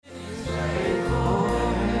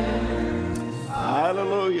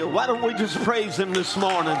Why don't we just praise him this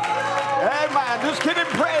morning? Amen. Just give him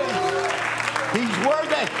praise. He's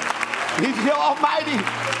worthy. He's the Almighty.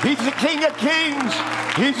 He's the King of Kings.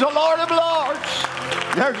 He's the Lord of Lords.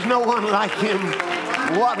 There's no one like him.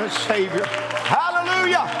 What a Savior.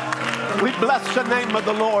 Hallelujah. We bless the name of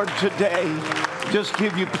the Lord today. Just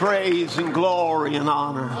give you praise and glory and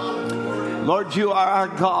honor. Lord, you are our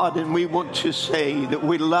God, and we want to say that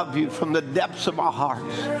we love you from the depths of our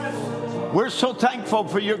hearts. We're so thankful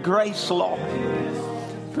for your grace, Lord,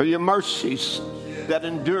 for your mercies that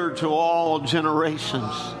endure to all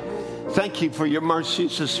generations. Thank you for your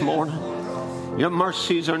mercies this morning. Your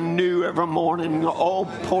mercies are new every morning. Oh,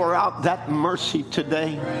 pour out that mercy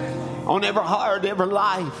today on every heart, every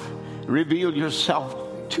life. Reveal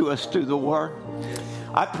yourself to us through the word.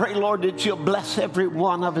 I pray, Lord, that you'll bless every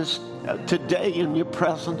one of us today in your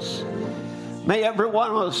presence. May every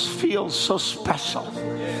one of us feel so special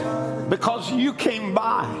because you came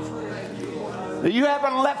by. You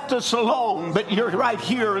haven't left us alone, but you're right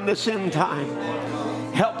here in this end time,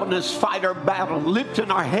 helping us fight our battle,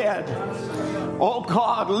 lifting our head. Oh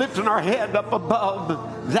God, lifting our head up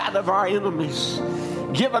above that of our enemies,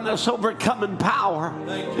 giving us overcoming power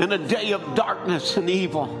in a day of darkness and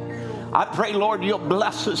evil. I pray, Lord, you'll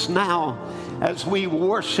bless us now as we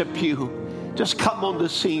worship you. Just come on the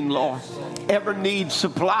scene, Lord. Every need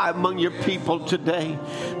supply among your people today.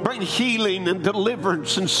 Bring healing and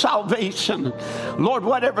deliverance and salvation. Lord,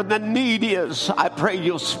 whatever the need is, I pray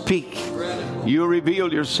you'll speak. You'll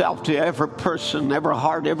reveal yourself to every person, every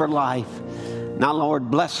heart, every life. Now, Lord,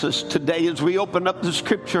 bless us today as we open up the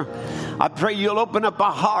scripture. I pray you'll open up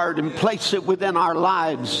our heart and place it within our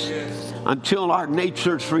lives until our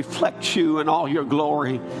natures reflect you in all your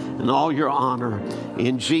glory and all your honor.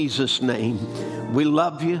 In Jesus' name, we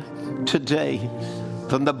love you today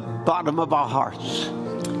from the bottom of our hearts.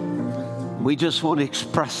 We just want to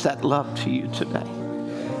express that love to you today.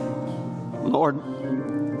 Lord,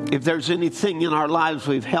 if there's anything in our lives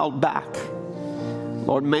we've held back,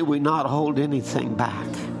 Lord, may we not hold anything back.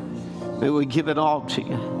 May we give it all to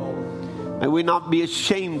you. May we not be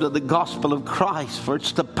ashamed of the gospel of Christ, for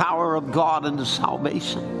it's the power of God and the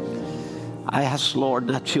salvation. I ask, Lord,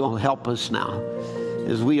 that you'll help us now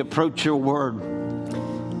as we approach your word.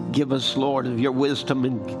 Give us, Lord, of your wisdom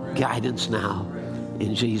and guidance now.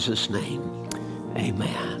 In Jesus' name,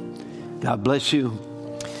 amen. God bless you.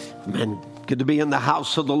 Amen. Good to be in the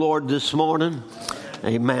house of the Lord this morning.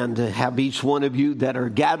 Amen. To have each one of you that are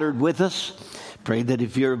gathered with us. Pray that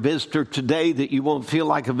if you're a visitor today, that you won't feel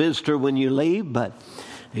like a visitor when you leave, but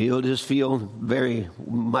you'll just feel very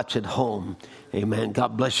much at home. Amen.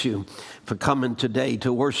 God bless you for coming today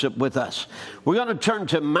to worship with us. We're going to turn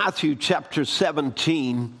to Matthew chapter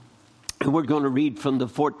 17, and we're going to read from the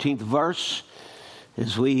 14th verse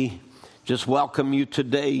as we just welcome you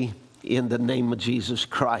today in the name of Jesus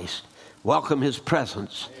Christ. Welcome his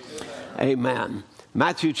presence. Amen.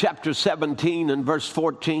 Matthew chapter 17 and verse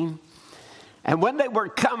 14. And when they were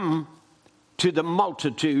come to the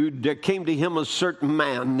multitude, there came to him a certain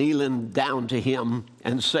man kneeling down to him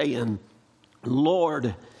and saying,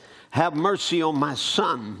 Lord, have mercy on my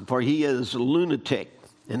son, for he is a lunatic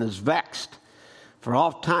and is vexed. For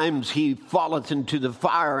oft times he falleth into the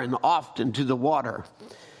fire and oft into the water.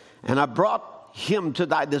 And I brought him to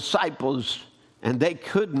thy disciples, and they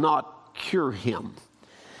could not cure him.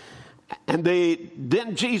 And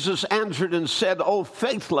then Jesus answered and said, O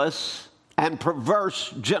faithless and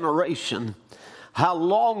perverse generation, how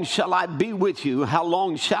long shall I be with you? How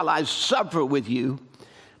long shall I suffer with you?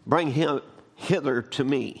 Bring him hither to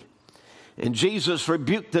me. And Jesus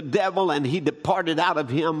rebuked the devil, and he departed out of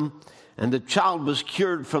him, and the child was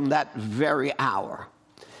cured from that very hour.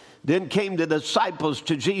 Then came the disciples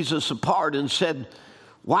to Jesus apart and said,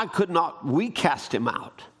 Why could not we cast him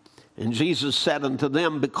out? And Jesus said unto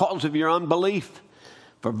them, Because of your unbelief.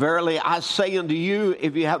 For verily I say unto you,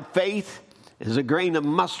 if you have faith as a grain of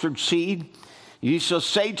mustard seed, ye shall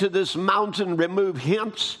say to this mountain, Remove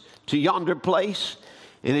hence to yonder place,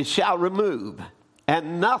 and it shall remove,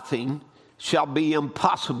 and nothing shall be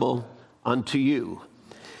impossible unto you.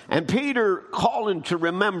 And Peter, calling to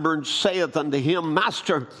remembrance, saith unto him,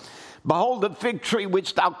 Master, behold, the fig tree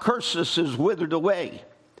which thou cursest is withered away.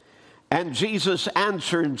 And Jesus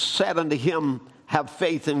answered and said unto him, Have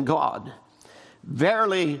faith in God.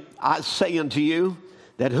 Verily I say unto you,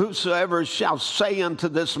 that whosoever shall say unto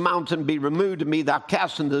this mountain, Be removed to me, thou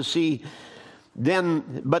cast into the sea,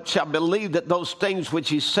 then but shall believe that those things which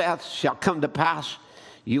he saith shall come to pass,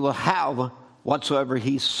 you will have whatsoever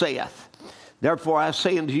he saith. Therefore I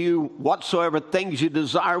say unto you, whatsoever things you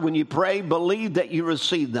desire when you pray, believe that you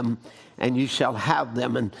receive them, and you shall have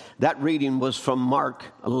them. And that reading was from Mark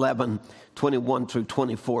 11:21 through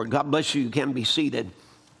 24. God bless you. You can be seated.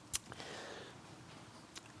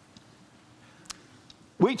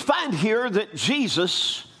 We find here that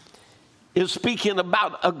Jesus is speaking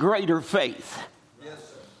about a greater faith. Yes,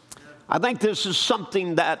 sir. I think this is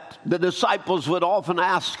something that the disciples would often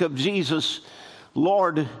ask of Jesus,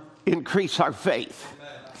 Lord, increase our faith.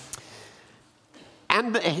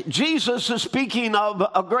 Amen. And Jesus is speaking of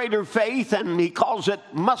a greater faith, and he calls it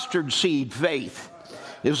mustard seed faith.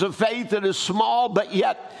 It's a faith that is small, but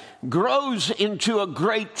yet grows into a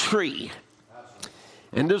great tree.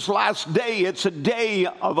 And this last day, it's a day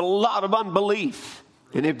of a lot of unbelief.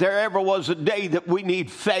 And if there ever was a day that we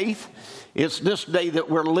need faith, it's this day that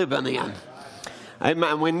we're living in.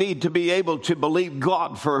 Amen. We need to be able to believe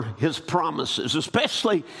God for his promises,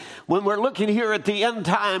 especially when we're looking here at the end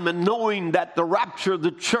time and knowing that the rapture of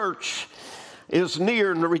the church is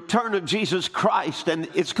near and the return of Jesus Christ, and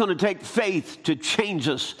it's going to take faith to change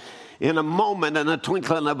us in a moment and a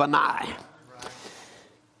twinkling of an eye.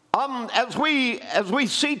 As we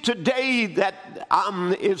see today that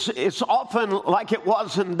it's often like it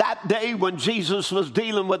was in that day when Jesus was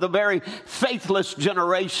dealing with a very faithless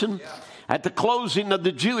generation at the closing of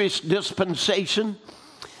the Jewish dispensation.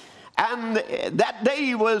 And that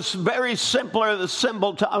day was very similar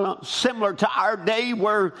to our day,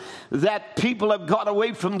 where that people have got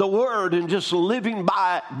away from the Word and just living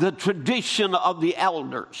by the tradition of the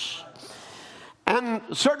elders. And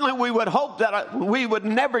certainly we would hope that we would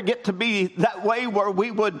never get to be that way, where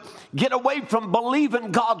we would get away from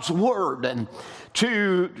believing God's Word and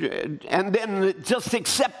then just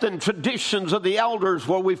accepting traditions of the elders,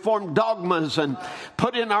 where we form dogmas and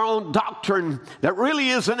put in our own doctrine that really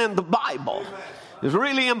isn't in the Bible. It's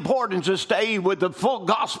really important to stay with the full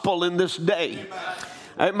gospel in this day.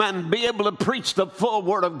 Amen. Be able to preach the full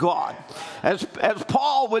Word of God. As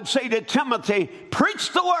Paul would say to Timothy,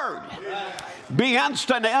 preach the Word. Be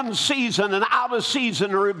instant in season and out of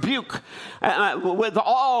season, rebuke with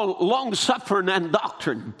all long suffering and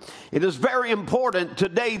doctrine. It is very important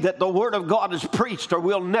today that the Word of God is preached, or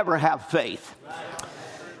we'll never have faith.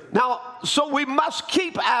 Now, so we must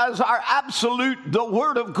keep as our absolute the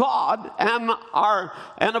Word of God, and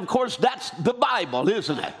of course that's the Bible,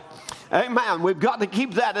 isn't it? Amen. We've got to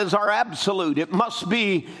keep that as our absolute. It must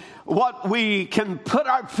be what we can put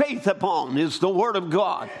our faith upon, is the Word of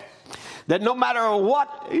God. That no matter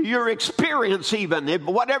what your experience, even if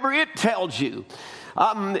whatever it tells you,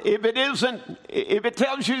 if it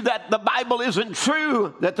tells you that the Bible isn't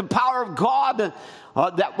true, that the power of God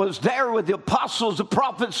that was there with the apostles, the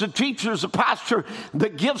prophets, the teachers, the pastor, the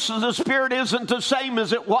gifts of the Spirit isn't the same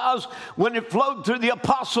as it was when it flowed through the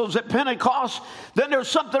apostles at Pentecost, then there's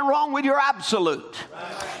something wrong with your absolute.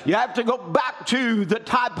 You have to go back to the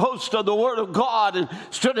tie post of the Word of God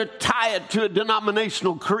instead of tie it to a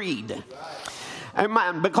denominational creed.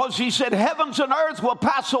 Amen. Because he said, heavens and earth will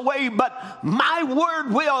pass away, but my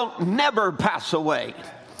word will never pass away.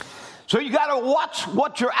 So you got to watch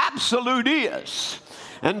what your absolute is.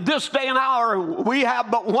 And this day and hour, we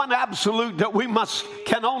have but one absolute that we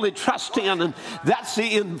can only trust in, and that's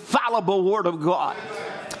the infallible Word of God.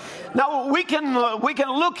 Now we can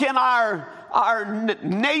look in our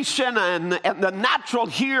nation and the natural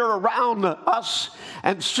here around us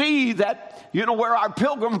and see that, you know, where our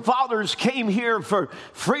pilgrim fathers came here for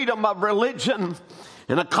freedom of religion,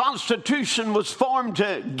 and a constitution was formed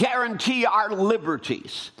to guarantee our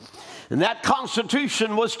liberties. And that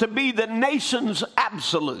constitution was to be the nation's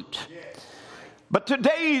absolute. But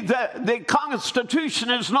today, the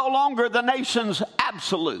constitution is no longer the nation's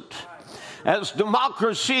absolute. As a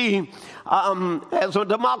democracy,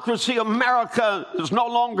 America no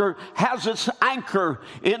longer has its anchor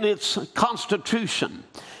in its constitution.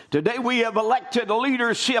 Today we have elected a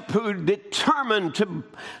leadership who determined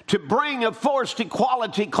to bring a forced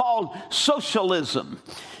equality called socialism.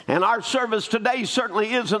 And our service today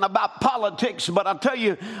certainly isn't about politics, but I'll tell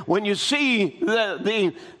you, when you see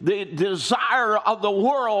the desire of the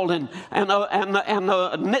world and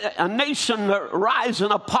a nation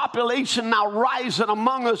rising, a population now rising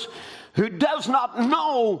among us, who does not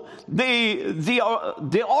know the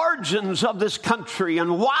origins of this country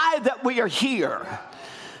and why that we are here.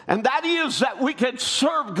 And that is that we can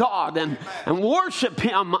serve God and worship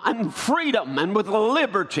Him in freedom and with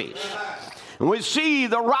liberties. And we see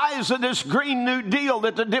the rise of this Green New Deal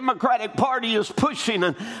that the Democratic Party is pushing.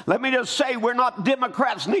 And let me just say, we're not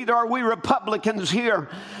Democrats, neither are we Republicans here.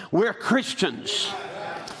 We're Christians.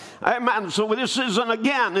 Amen. So this isn't,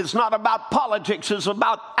 again, it's not about politics. It's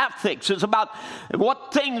about ethics. It's about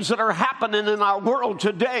what things that are happening in our world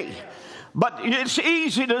today. But it's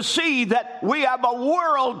easy to see that we have a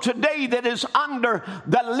world today that is under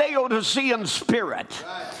the Laodicean spirit.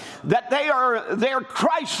 That they're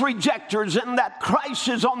Christ rejectors, and that Christ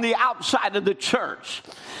is on the outside of the church.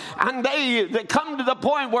 And they come to the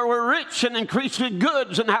point where we're rich and increased with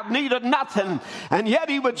goods and have need of nothing. And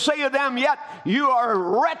yet he would say to them, yet you are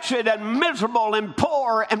wretched and miserable and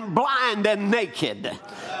poor and blind and naked.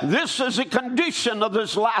 This is the condition of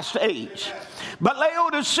this last age. But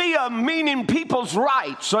Laodicea, meaning people's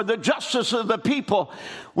rights or the justice of the people,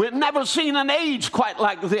 we've never seen an age quite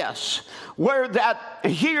like this, where that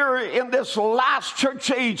here in this last church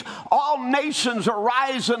age, all nations are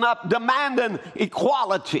rising up demanding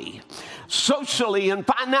equality, socially and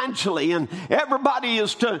financially, and everybody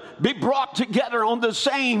is to be brought together on the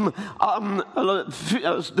same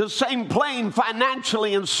plane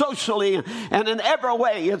financially and socially and in every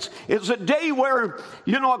way. It's a day where,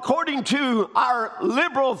 according to our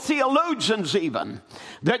liberal theologians even,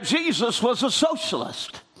 that Jesus was a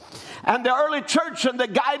socialist. And the early church and the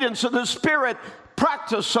guidance of the Spirit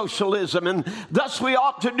practiced socialism, and thus we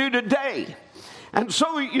ought to do today. And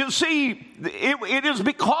so you see, it is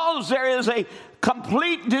because there is a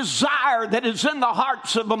complete desire that is in the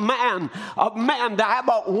hearts of men to have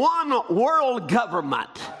a one world government,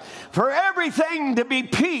 for everything to be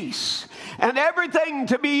peace and everything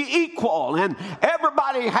to be equal and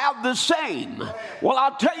everybody have the same. Well,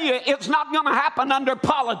 I'll tell you, it's not going to happen under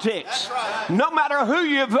politics. No matter who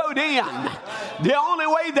you vote in. The only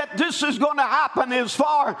way that this is going to happen is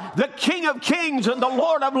for the King of Kings and the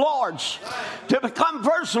Lord of Lords to become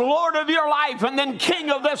first Lord of your life and then King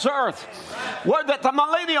of this earth, where that the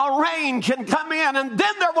millennial reign can come in, and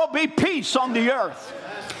then there will be peace on the earth.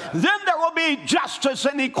 Then there will be justice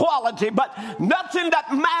and equality, but nothing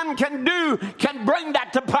that man can do can bring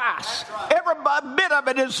that to pass. Every bit of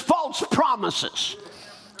it is false promises.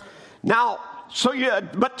 Now,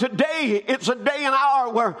 but today it's a day and hour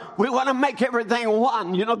where we want to make everything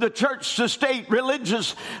one. The church, the state,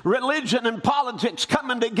 religion and politics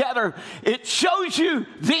coming together. It shows you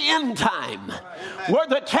the end time, where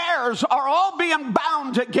the tares are all being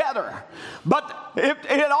bound together. But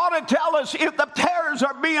it ought to tell us, if the tares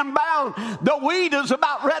are being bound, the wheat is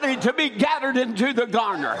about ready to be gathered into the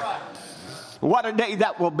garner. What a day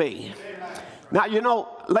that will be. Now,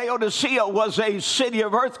 Laodicea was a city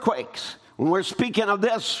of earthquakes. When we're speaking of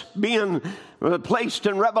this being placed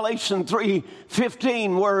in Revelation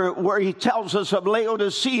 3:15, where he tells us of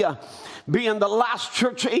Laodicea being the last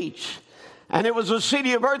church age. And it was a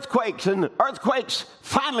city of earthquakes, and earthquakes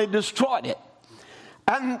finally destroyed it.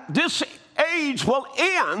 And this age will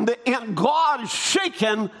end in God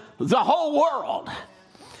shaking the whole world.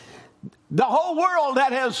 The whole world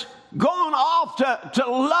that has gone off to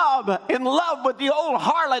in love with the old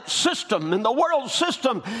harlot system and the world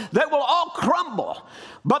system, they will all crumble.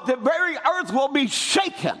 But the very earth will be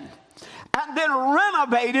shaken and then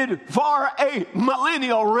renovated for a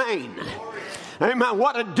millennial reign. Amen.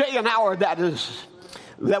 What a day and hour that is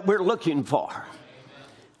that we're looking for.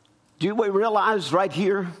 Do we realize right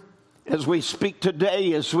here, as we speak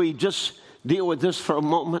today, as we just deal with this for a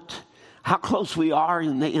moment, how close we are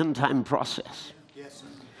in the end time process? Yes.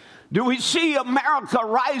 Do we see America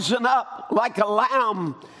rising up like a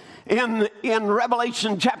lamb in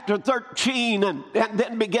Revelation chapter 13 and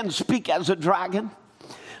then begin to speak as a dragon?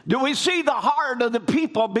 Do we see the heart of the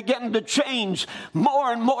people begin to change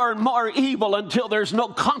more and more and more evil until there's no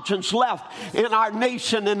conscience left in our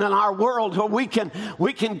nation and in our world, where we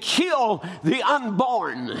can kill the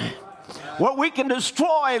unborn, where we can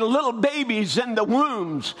destroy little babies in the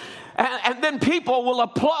wombs, and then people will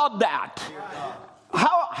applaud that.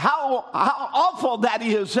 How awful that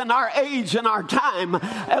is in our age and our time,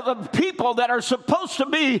 as a people that are supposed to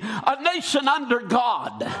be a nation under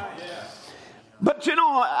God. But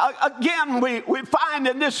again, we find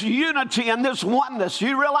in this unity and this oneness.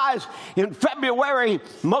 You realize in February,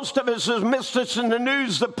 most of us has missed this in the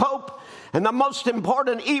news. The Pope and the most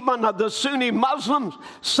important imam of the Sunni Muslims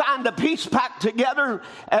signed a peace pact together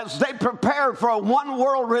as they prepare for a one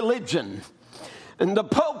world religion. And the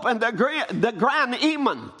Pope and the Grand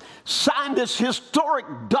Imam signed this historic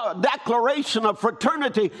declaration of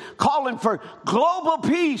fraternity, calling for global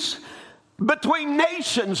peace between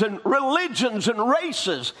nations and religions and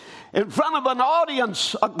races, in front of an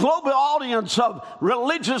audience, a global audience of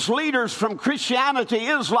religious leaders from Christianity,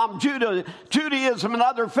 Islam, Judaism, and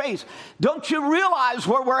other faiths. Don't you realize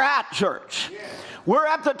where we're at, church? Yeah. We're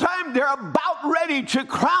at the time they're about ready to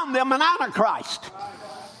crown them an Antichrist.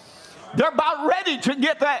 They're about ready to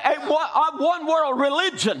get a one world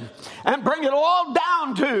religion and bring it all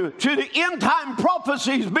down to the end time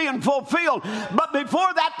prophecies being fulfilled. But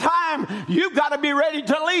before that time, you've got to be ready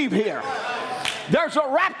to leave here. There's a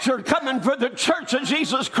rapture coming for the church of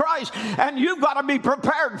Jesus Christ, and you've got to be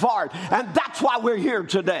prepared for it. And that's why we're here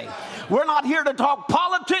today. We're not here to talk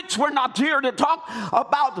politics. We're not here to talk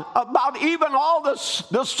about even all the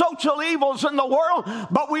social evils in the world,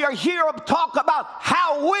 but we are here to talk about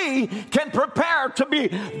how we can prepare to be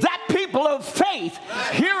that people of faith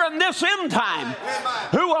here in this end time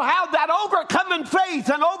who will have that overcoming faith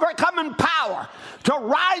and overcoming power to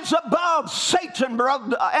rise above Satan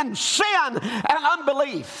and sin and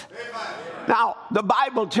unbelief. Now, the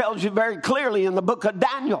Bible tells you very clearly in the book of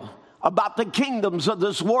Daniel about the kingdoms of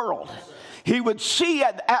this world. He would see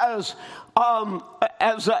it as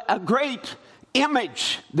a great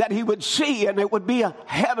image that he would see, and it would be a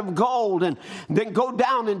head of gold and then go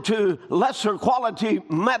down into lesser quality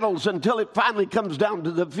metals until it finally comes down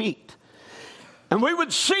to the feet. And we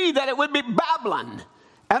would see that it would be Babylon.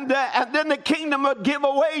 And then the kingdom would give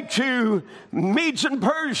away to Medes and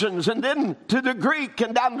Persians, and then to the Greek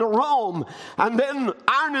and down to Rome, and then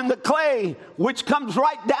iron and the clay, which comes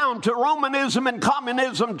right down to Romanism and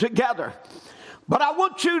communism together. But I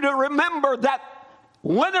want you to remember that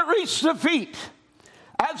when it reached the feet,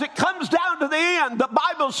 as it comes down to the end, the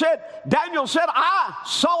Bible said, Daniel said, I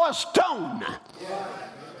saw a stone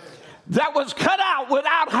that was cut out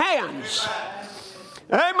without hands.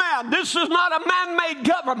 Amen. This is not a man-made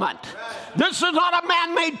government. This is not a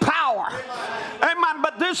man-made power. Amen.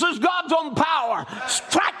 But this is God's own power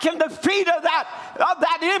striking the feet of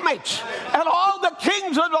that image. And all the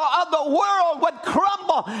kings of the world would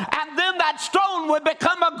crumble. And then that stone would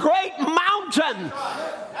become a great mountain.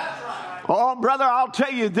 Oh, brother, I'll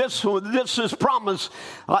tell you, this is promised.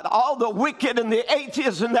 All the wicked and the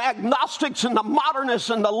atheists and the agnostics and the modernists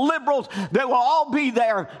and the liberals, they will all be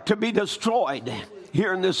there to be destroyed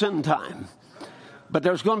here in this end time. But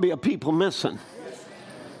there's going to be a people missing.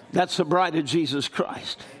 That's the bride of Jesus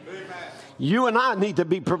Christ. You and I need to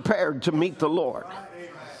be prepared to meet the Lord.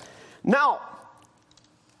 Now,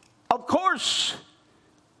 of course,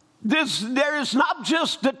 there is not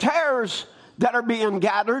just the tares that are being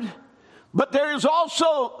gathered, but there is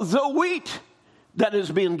also the wheat that is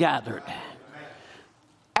being gathered.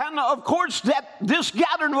 And of course, that this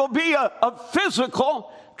gathering will be a physical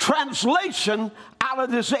translation out of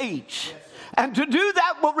this age. And to do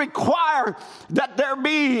that will require that there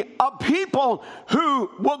be a people who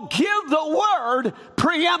will give the word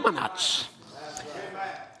preeminence.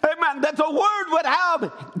 Amen. That the word would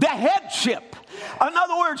have the headship. In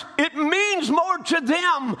other words, it means more to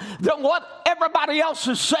them than what everybody else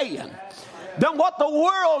is saying, than what the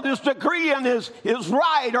world is decreeing is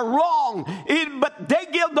right or wrong. But they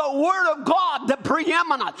give the word of God the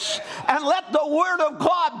preeminence, and let the word of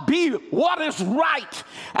God be what is right,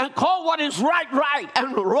 and call what is right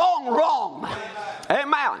and wrong.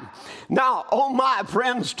 Amen. Now, oh my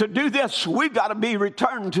friends, to do this, we've got to be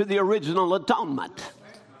returned to the original atonement.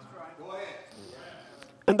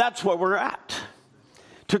 And that's where we're at.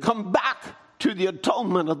 To come back to the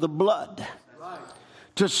atonement of the blood.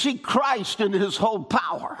 To see Christ in his whole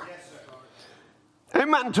power.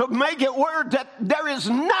 Amen. To make it word that there is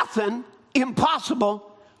nothing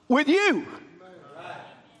impossible with you.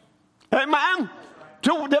 Amen.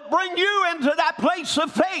 To bring you into that place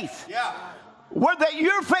of faith. Where that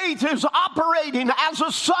your faith is operating as a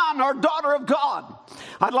son or daughter of God.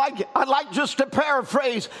 I'd like just to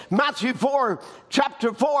paraphrase Matthew 4,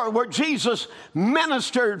 chapter 4, where Jesus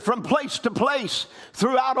ministered from place to place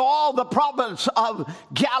throughout all the province of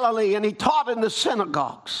Galilee, and he taught in the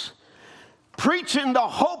synagogues, preaching the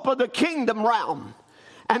hope of the kingdom realm,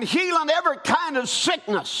 and healing every kind of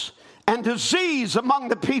sickness and disease among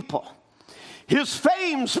the people. His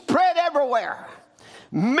fame spread everywhere.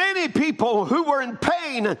 Many people who were in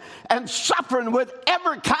pain and suffering with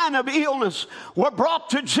every kind of illness were brought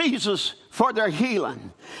to Jesus for their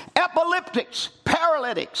healing. Epileptics,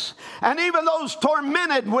 paralytics, and even those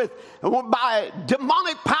tormented by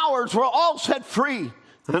demonic powers were all set free.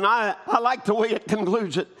 And I like the way it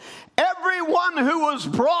concludes it. Everyone who was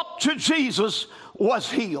brought to Jesus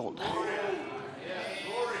was healed. And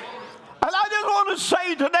I just want to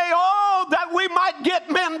say today, that we might get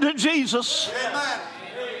men to Jesus. Amen.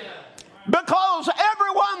 Because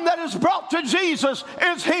everyone that is brought to Jesus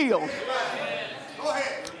is healed.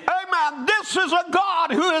 Amen. This is a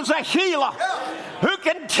God who is a healer, who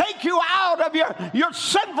can take you out of your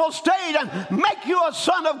sinful state and make you a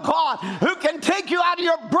son of God, who can take you out of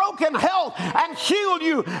your broken health and heal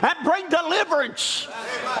you and bring deliverance.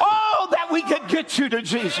 Oh, that we could get you to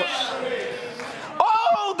Jesus.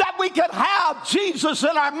 Oh, that we could have Jesus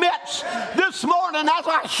in our midst this morning as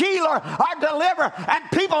our healer, our deliverer, and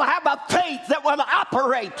people have a faith that will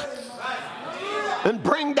operate and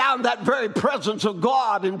bring down that very presence of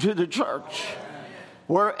God into the church,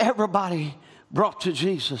 where everybody brought to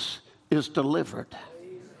Jesus is delivered.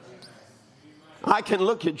 I can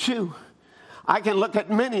look at you. I can look at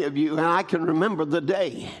many of you, and I can remember the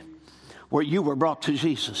day where you were brought to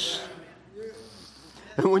Jesus.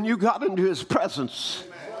 And when you got into his presence,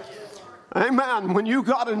 amen, when you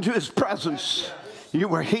got into his presence, you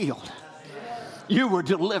were healed. You were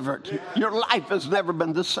delivered. Your life has never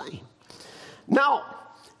been the same. Now,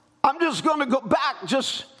 I'm just going to go back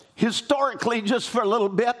just historically just for a little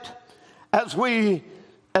bit as we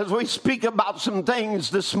speak about some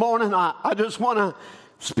things this morning. I just want to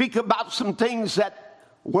speak about some things that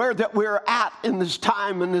we're at in this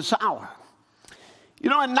time, in this hour. You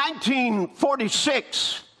know, in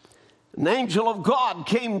 1946, an angel of God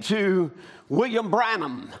came to William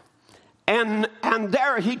Branham, and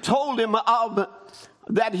there he told him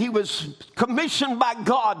that he was commissioned by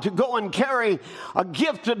God to go and carry a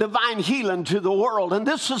gift of divine healing to the world. And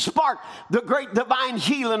this has sparked the great divine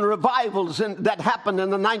healing revivals that happened in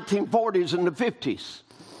the 1940s and the 50s.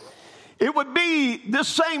 It would be this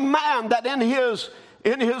same man that in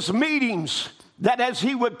his meetings, that as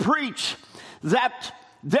he would preach, that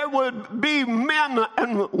there would be men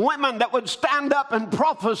and women that would stand up and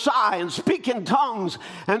prophesy and speak in tongues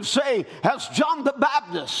and say, as John the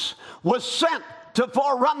Baptist was sent to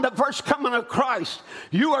forerun the first coming of Christ,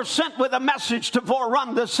 you are sent with a message to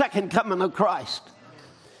forerun the second coming of Christ.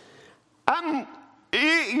 And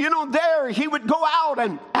there he would go out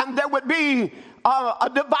and there would be a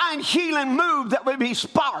divine healing move that would be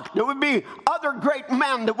sparked. There would be other great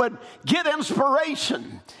men that would get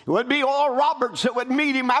inspiration. It would be Oral Roberts that would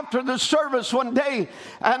meet him after the service one day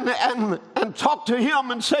and talk to him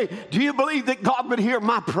and say, do you believe that God would hear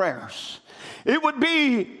my prayers? It would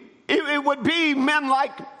be men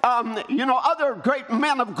like, other great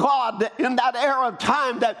men of God in that era of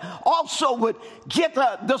time that also would get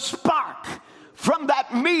the spark from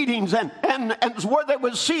that meetings and where they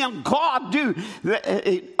were seeing God do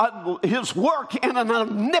his work in an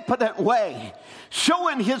omnipotent way,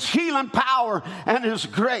 showing his healing power and his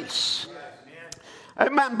grace.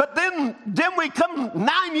 Amen. But then we come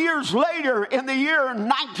 9 years later in the year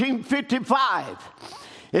 1955.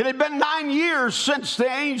 It had been 9 years since the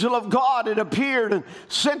angel of God had appeared and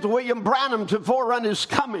sent William Branham to forerun his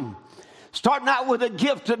coming. Starting out with a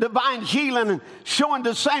gift of divine healing and showing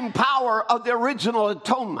the same power of the original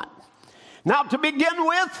atonement. Now, to begin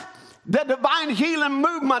with, the divine healing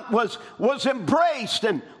movement was embraced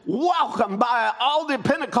and welcomed by all the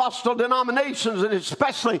Pentecostal denominations and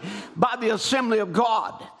especially by the Assembly of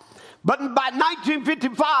God. But by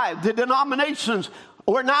 1955, the denominations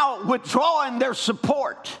were now withdrawing their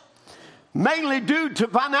support, mainly due to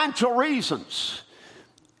financial reasons.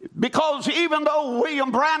 Because even though William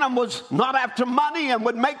Branham was not after money and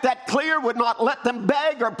would make that clear, would not let them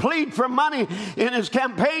beg or plead for money in his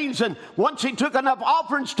campaigns, and once he took enough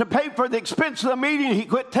offerings to pay for the expense of the meeting, he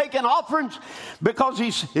quit taking offerings because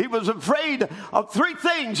he was afraid of three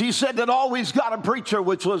things, he said, that always got a preacher,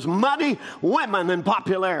 which was money, women, and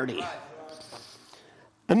popularity.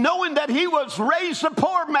 And knowing that he was raised a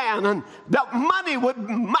poor man and that money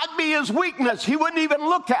might be his weakness, he wouldn't even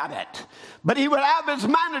look at it. But he would have his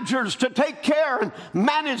managers to take care and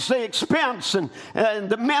manage the expense. And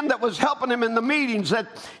the men that was helping him in the meetings that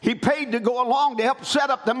he paid to go along to help set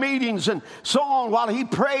up the meetings and so on while he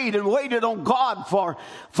prayed and waited on God for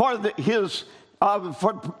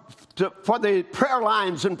the prayer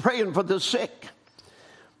lines and praying for the sick.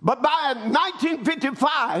 But by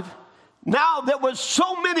 1955, now there was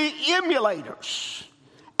so many emulators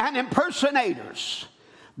and impersonators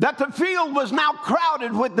that the field was now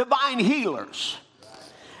crowded with divine healers.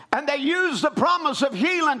 And they used the promise of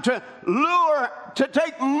healing to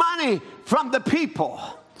take money from the people.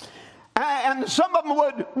 And some of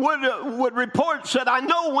them would report, said, I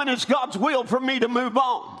know when it's God's will for me to move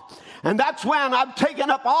on. And that's when I've taken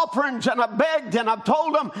up offerings and I've begged and I've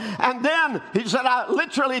told them. And then he said, I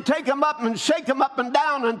literally take them up and shake them up and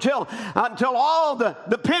down until all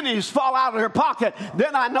the pennies fall out of their pocket.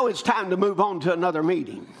 Then I know it's time to move on to another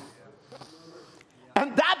meeting.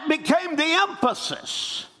 And that became the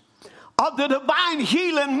emphasis of the divine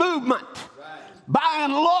healing movement. By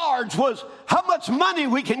and large was how much money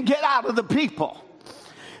we can get out of the people.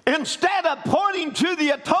 Instead of pointing to the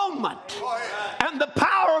atonement and the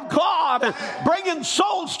power of God and bringing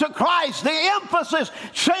souls to Christ, the emphasis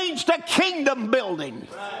changed to kingdom building.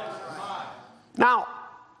 Now,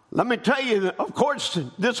 Let me tell you, of course,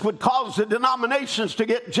 this would cause the denominations to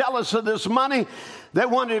get jealous of this money. They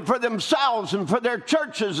wanted it for themselves and for their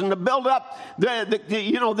churches and to build up their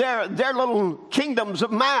little kingdoms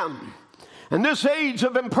of man. And this is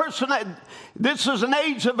an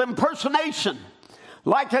age of impersonation.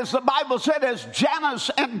 Like as the Bible said, as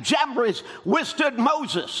Jannes and Jambres withstood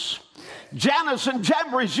Moses. Jannes and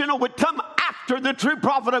Jambres, would come after the true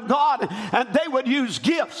prophet of God, and they would use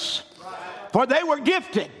gifts, for they were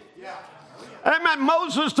gifted. Amen.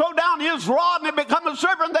 Moses threw down his rod and it became a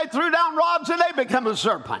serpent. They threw down rods and they became a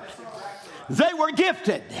serpent. They were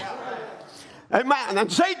gifted. Amen.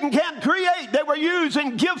 And Satan can't create. They were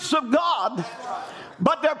using gifts of God.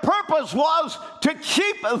 But their purpose was to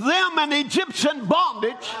keep them in Egyptian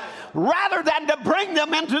bondage rather than to bring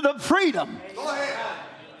them into the freedom.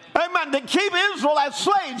 Amen. To keep Israel as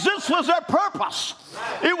slaves. This was their purpose.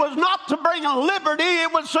 It was not to bring liberty.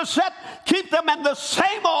 It was to keep them in the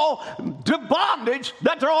same old bondage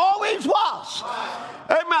that there always was.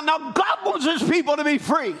 Amen. Now God wants his people to be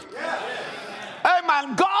free.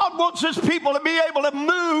 Amen. God wants his people to be able to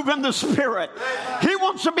move in the Spirit. He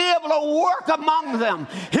wants to be able to work among them.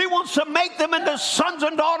 He wants to make them into sons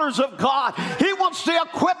and daughters of God. He wants to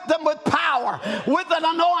equip them with power, with an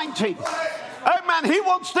anointing. Amen. He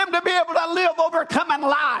wants them to be able to live overcoming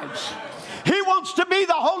lives. He wants to be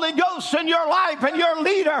the Holy Ghost in your life and your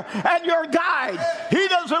leader and your guide. He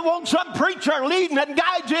doesn't want some preacher leading and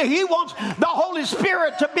guiding you. He wants the Holy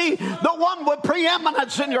Spirit to be the one with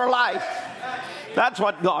preeminence in your life. That's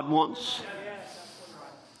what God wants.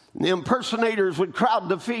 The impersonators would crowd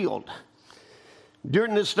the field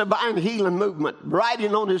during this divine healing movement,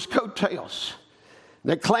 riding on his coattails.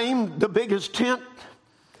 They claimed the biggest tent,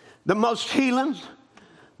 the most healings,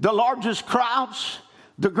 the largest crowds,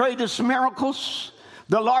 the greatest miracles,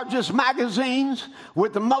 the largest magazines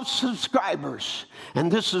with the most subscribers.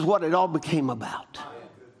 And this is what it all became about.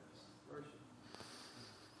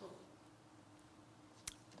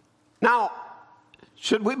 Now,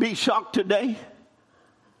 should we be shocked today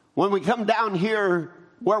when we come down here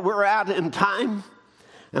where we're at in time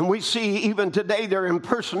and we see even today there are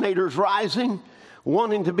impersonators rising,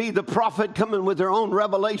 wanting to be the prophet, coming with their own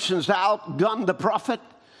revelations to outgun the prophet,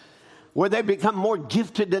 where they become more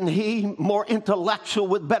gifted than he, more intellectual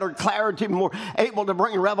with better clarity, more able to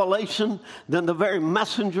bring revelation than the very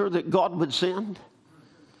messenger that God would send?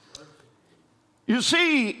 You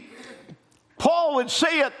see, Paul would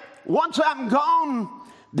say it, once I'm gone,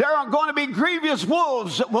 there are going to be grievous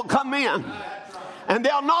wolves that will come in, and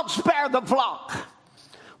they'll not spare the flock.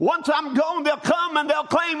 Once I'm gone, they'll come and they'll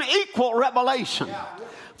claim equal revelation.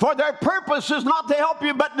 For their purpose is not to help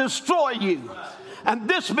you, but destroy you. And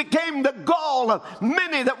this became the goal of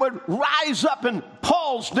many that would rise up in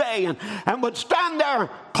Paul's day and would stand there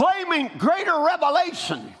claiming greater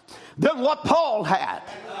revelation than what Paul had.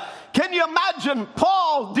 Can you imagine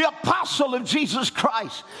Paul, the apostle of Jesus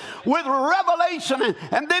Christ, with revelation,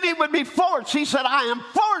 and then he would be forced. He said, I am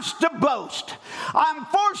forced to boast. I'm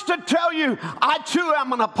forced to tell you, I too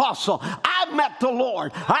am an apostle. I met the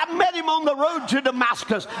Lord. I met him on the road to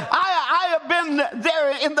Damascus. I have been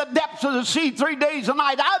there in the depths of the sea 3 days and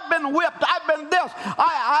nights. I've been whipped. I've been this.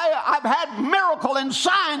 I've had miracle and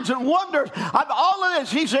signs and wonders. All of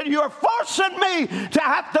this. He said, you're forcing me to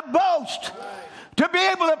have to boast, to be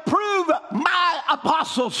able to prove my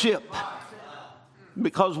apostleship.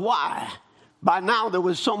 Because why? By now there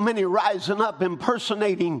was so many rising up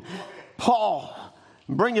impersonating Paul,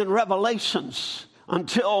 bringing revelations,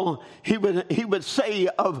 until he would say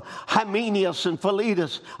of Hymenaeus and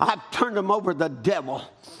Philetus, I've turned them over to the devil.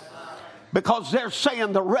 Because they're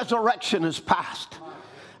saying the resurrection is past.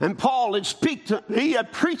 And Paul he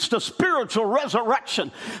had preached a spiritual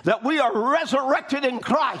resurrection, that we are resurrected in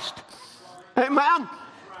Christ. Amen.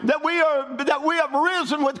 That we have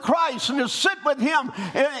risen with Christ and to sit with him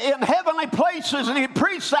in heavenly places, and he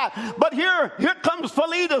preached that. But here comes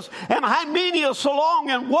Philetus and Hymenaeus along,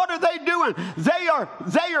 and what are they doing? They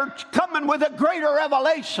are coming with a greater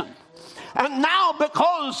revelation. And now,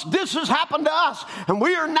 because this has happened to us, and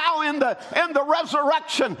we are now in the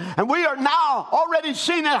resurrection, and we are now already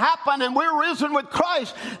seen it happen, and we're risen with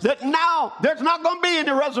Christ, that now there's not going to be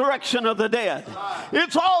any resurrection of the dead.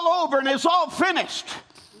 It's all over and it's all finished.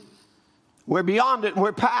 We're beyond it and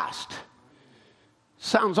we're past.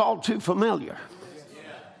 Sounds all too familiar.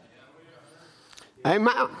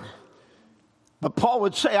 Amen. But Paul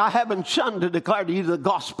would say, I haven't shunned to declare to you the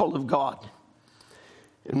gospel of God.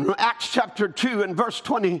 In Acts chapter 2 and verse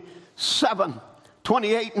 27,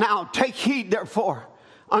 28, now take heed therefore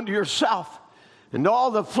unto yourself and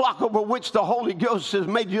all the flock over which the Holy Ghost has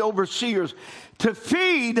made you overseers, to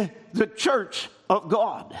feed the church of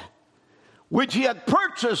God, which he hath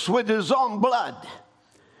purchased with his own blood.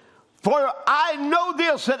 For I know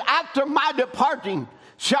this, that after my departing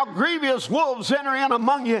shall grievous wolves enter in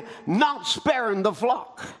among you, not sparing the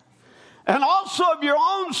flock. And also of your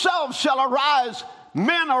own selves shall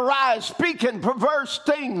men arise, speaking perverse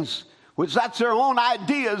things, which that's their own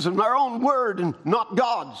ideas and their own word and not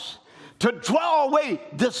God's, to draw away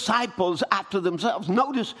disciples after themselves.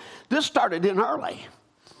 Notice, this started in early.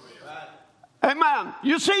 Amen.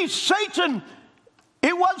 You see, Satan,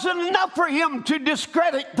 it wasn't enough for him to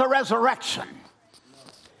discredit the resurrection.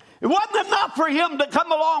 It wasn't enough for him to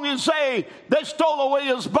come along and say they stole away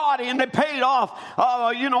his body and they paid off,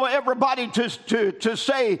 everybody to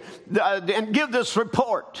say and give this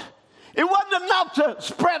report. It wasn't enough to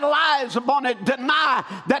spread lies upon it, deny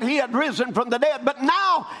that he had risen from the dead. But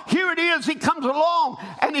now, here it is, he comes along,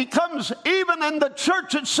 and he comes even in the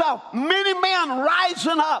church itself. Many men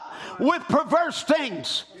rising up with perverse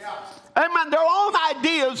things. Amen. Their own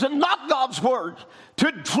ideas and not God's word.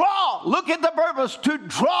 To draw, look at the purpose, to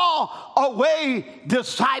draw away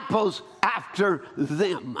disciples after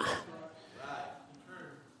them.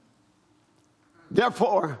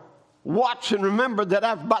 Therefore, watch and remember that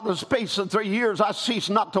after by the space of 3 years I cease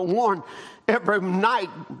not to warn every night,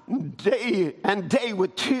 day and day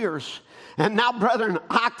with tears. And now, brethren,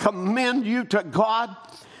 I commend you to God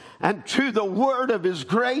and to the word of his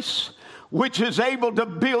grace, which is able to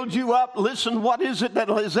build you up. Listen, what is it that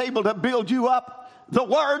is able to build you up? The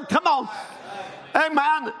word. Come on.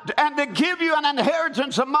 Amen. And to give you an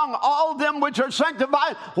inheritance among all them which are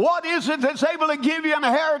sanctified. What is it that's able to give you an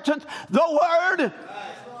inheritance? The word.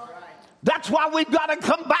 That's why we've got to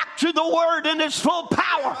come back to the word in its full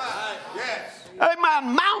power.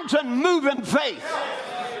 Amen. Mountain moving faith.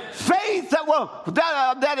 Faith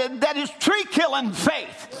that is tree killing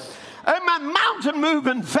faith. Amen. Mountain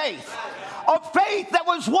moving faith. A faith that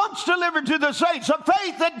was once delivered to the saints. A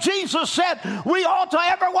faith that Jesus said we ought to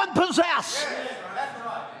everyone possess.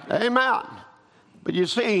 Amen. But you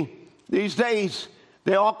see, these days,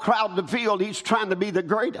 they all crowd the field. He's trying to be the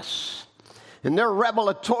greatest. And their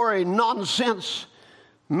revelatory nonsense.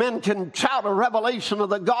 Men can shout a revelation of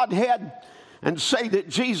the Godhead and say that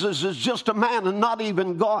Jesus is just a man and not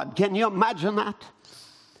even God. Can you imagine that?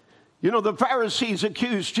 You know, the Pharisees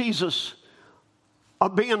accused Jesus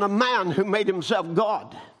of being a man who made himself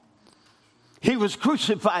God. He was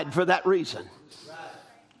crucified for that reason.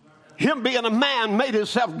 Him being a man made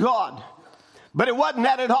himself God. But it wasn't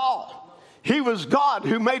that at all. He was God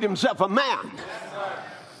who made himself a man.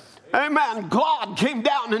 Amen. God came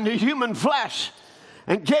down into human flesh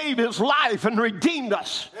and gave his life and redeemed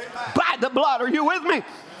us by the blood. Are you with me?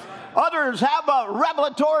 Others have a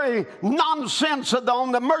revelatory nonsense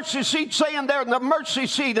on the mercy seat, saying they're in the mercy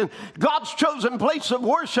seat and God's chosen place of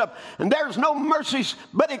worship, and there's no mercies,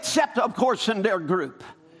 but except, of course, in their group.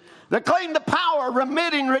 They claim the power of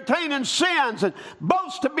remitting, retaining sins, and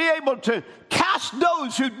boast to be able to cast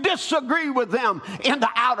those who disagree with them into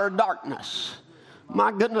outer darkness.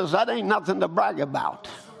 My goodness, that ain't nothing to brag about.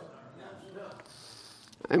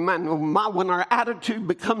 Amen. When our attitude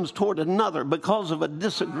becomes toward another because of a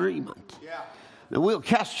disagreement, then we'll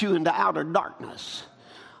cast you into outer darkness.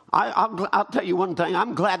 I'll tell you one thing.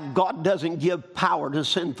 I'm glad God doesn't give power to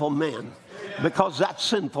sinful men, because that's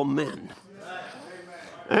sinful men.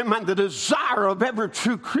 Amen. The desire of every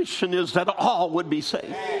true Christian is that all would be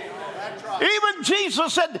saved. Even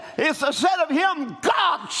Jesus said, it's said of him,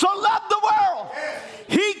 God so loved the world,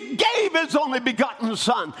 he gave his only begotten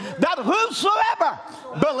Son, that whosoever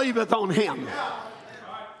believeth on him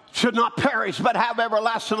should not perish, but have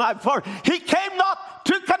everlasting life. For he came not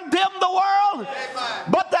to condemn the world,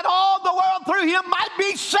 but that all the world through him might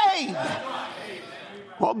be saved.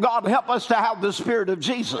 Well, God, help us to have the Spirit of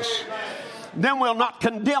Jesus. Then we'll not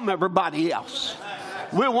condemn everybody else.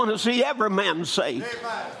 We want to see every man saved.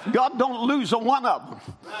 God, don't lose a one of them.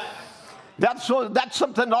 That's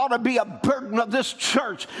something that ought to be a burden of this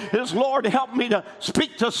church. Is, Lord, help me to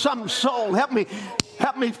speak to some soul. Help me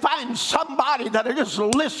find somebody that will just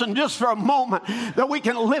listen just for a moment, that we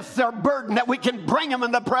can lift their burden, that we can bring them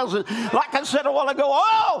in the presence. Like I said a while ago,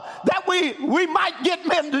 that we might get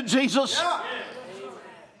men to Jesus. Yeah.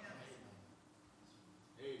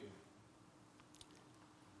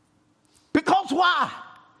 Because why?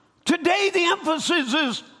 Today the emphasis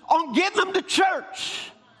is on getting them to church.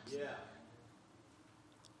 Yeah.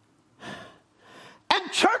 And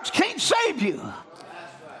church can't save you.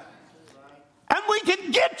 And we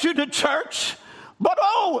can get you to church, but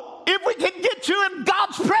if we can get you in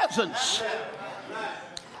God's presence.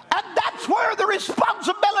 And that's where the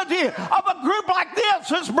responsibility of a group like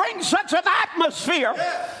this is bring such an atmosphere.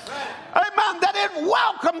 Amen. That it and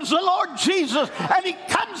welcomes the Lord Jesus, and he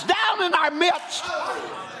comes down in our midst.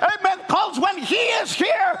 Amen. Because when he is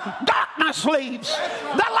here, darkness leaves.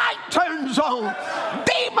 The light turns on.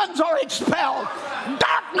 Demons are expelled.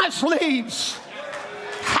 Darkness leaves.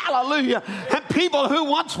 Hallelujah. And people who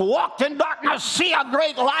once walked in darkness see a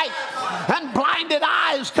great light, and blinded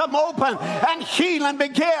eyes come open, and healing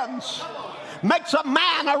begins. Makes a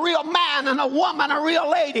man a real man and a woman a real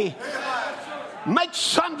lady. Makes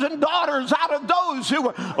sons and daughters out of those who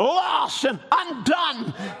were lost and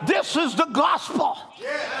undone. This is the gospel.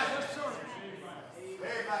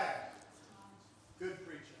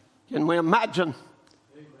 Can we imagine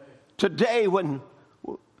today when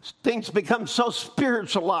things become so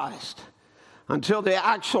spiritualized until the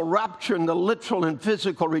actual rapture and the literal and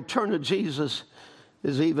physical return of Jesus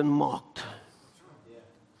is even mocked?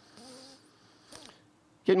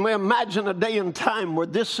 Can we imagine a day and time where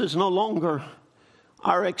this is no longer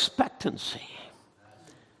our expectancy?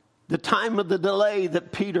 The time of the delay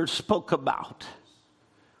that Peter spoke about,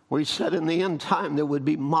 where he said in the end time there would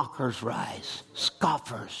be mockers rise,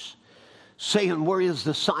 scoffers, saying, where is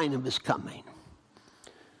the sign of his coming?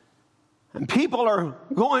 And people are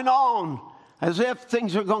going on as if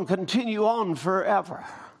things are going to continue on forever.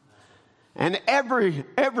 And every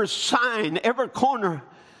sign, every corner,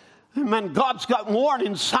 amen, God's got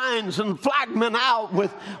warning signs and flagmen out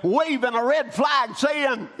with waving a red flag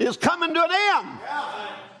saying it's coming to an end.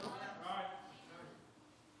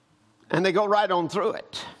 And they go right on through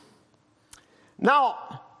it.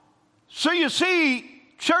 Now, so you see,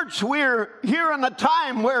 church, we're here in a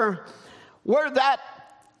time where that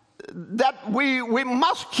we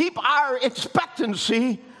must keep our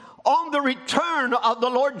expectancy on the return of the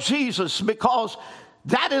Lord Jesus, because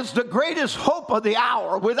that is the greatest hope of the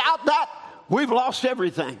hour. Without that, we've lost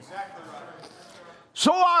everything.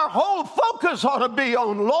 So our whole focus ought to be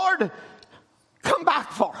on, Lord, come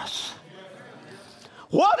back for us.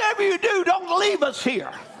 Whatever you do, don't leave us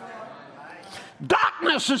here.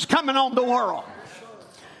 Darkness is coming on the world.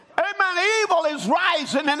 Amen. Evil is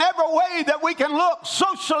rising in every way that we can look,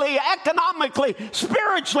 socially, economically,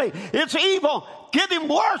 spiritually. It's evil getting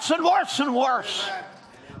worse and worse and worse.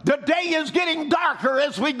 The day is getting darker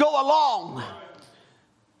as we go along.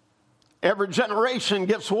 Every generation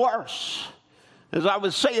gets worse. As I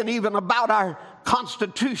was saying, even about our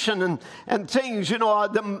Constitution and things, you know,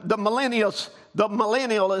 the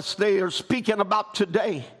millennialists, they are speaking about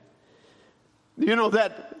today. You know,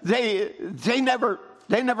 that they never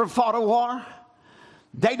fought a war.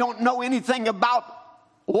 They don't know anything about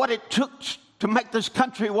what it took to make this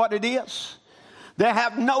country what it is. They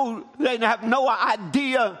have no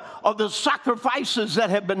idea of the sacrifices that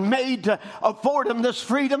have been made to afford them this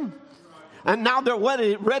freedom. And now they're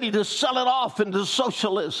ready to sell it off into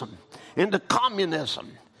socialism, into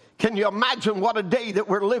communism. Can you imagine what a day that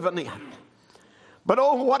we're living in? But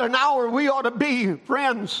oh, what an hour we ought to be,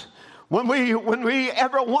 friends, when we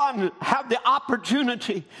everyone have the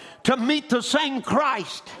opportunity to meet the same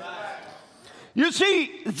Christ. You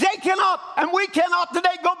see, they cannot, and we cannot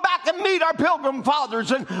today go back and meet our Pilgrim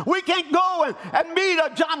Fathers, and we can't go and meet a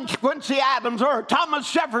John Quincy Adams or Thomas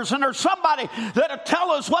Jefferson or somebody that'll tell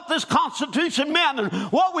us what this Constitution meant and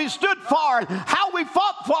what we stood for and how we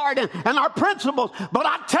fought for it and our principles. But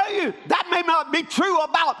I tell you, that may not be true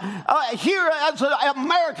about here as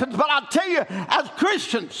Americans, but I'll tell you, as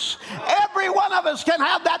Christians, every one of us can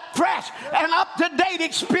have that fresh and up-to-date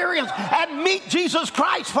experience and meet Jesus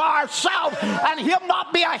Christ for ourselves, and him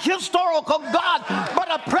not be a historical God,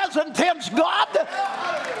 but a present tense God.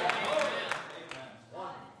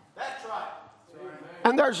 That's right.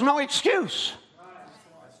 And there's no excuse.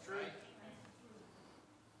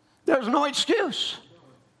 There's no excuse.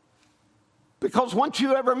 Because once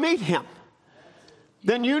you ever meet him,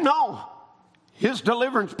 then you know his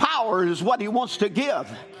deliverance power is what he wants to give.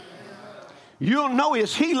 You'll know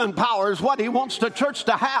his healing power is what he wants the church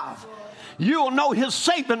to have. You'll know his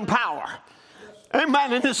saving power.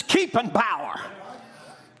 Amen. And his keeping power.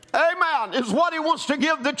 Amen. Is what he wants to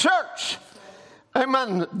give the church.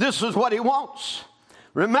 Amen. This is what he wants.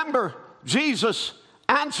 Remember, Jesus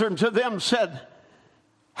answered to them, said,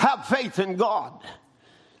 have faith in God.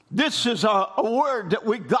 This is a word that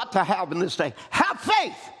we've got to have in this day. Have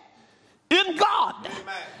faith in God.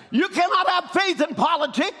 Amen. You cannot have faith in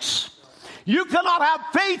politics. You cannot have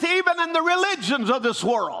faith even in the religions of this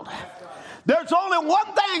world. There's only one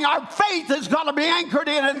thing our faith is going to be anchored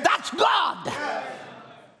in, and that's God.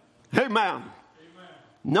 Amen. Amen.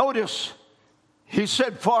 Notice, he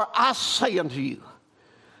said, for I say unto you,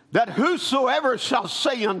 that whosoever shall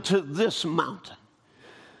say unto this mountain.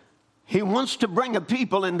 He wants to bring a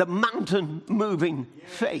people into mountain-moving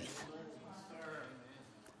faith.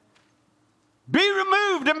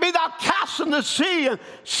 removed, and be thou cast in the sea, and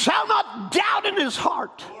shall not doubt in his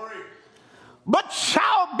heart, but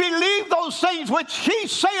shall believe those things which he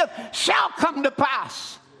saith shall come to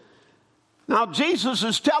pass. Now, Jesus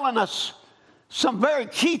is telling us some very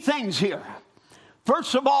key things here.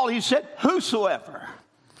 First of all, he said, whosoever.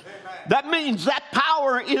 That means that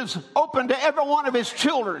power is open to every one of his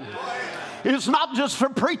children. It's not just for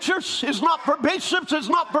preachers. It's not for bishops. It's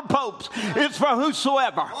not for popes. It's for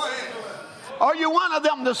whosoever. Are you one of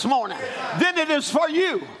them this morning? Then it is for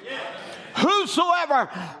you. Whosoever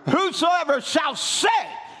shall say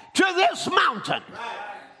to this mountain.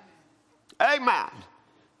 Amen.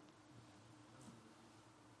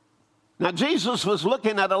 Now, Jesus was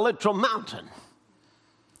looking at a literal mountain.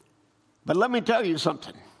 But let me tell you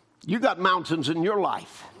something. You got mountains in your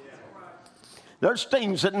life. There's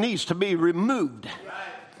things that needs to be removed.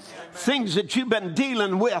 Things that you've been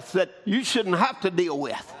dealing with that you shouldn't have to deal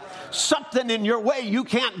with. Something in your way you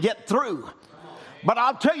can't get through. But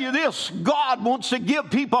I'll tell you this, God wants to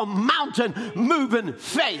give people mountain-moving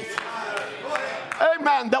faith.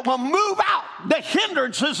 Amen. That will move out the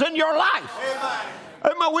hindrances in your life.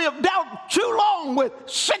 Amen. We have dealt too long with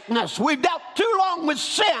sickness. We've dealt too long with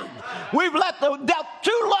sin. We've dealt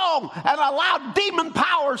too long and allowed demon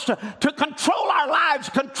powers to control our lives,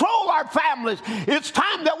 control our families. It's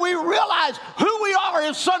time that we realize who we are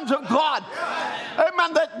as sons of God.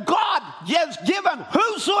 Amen. That God has given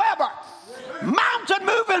whosoever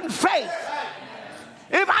mountain-moving faith.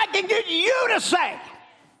 If I can get you to say,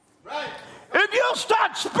 if you'll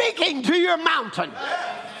start speaking to your mountain,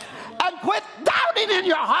 and quit doubting in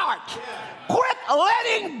your heart. Quit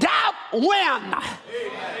letting doubt win.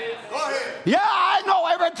 Yeah, I know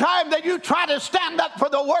every time that you try to stand up for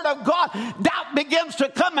the Word of God, doubt begins to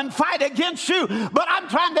come and fight against you. But I'm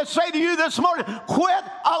trying to say to you this morning, quit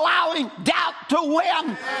allowing doubt to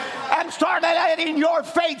win and start letting your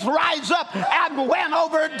faith rise up and win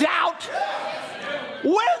over doubt.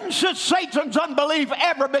 When should Satan's unbelief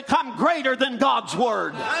ever become greater than God's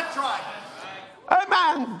Word? That's right.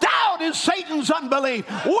 Amen. Doubt is Satan's unbelief.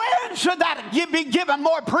 When should that be given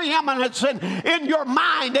more preeminence in your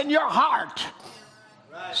mind and your heart?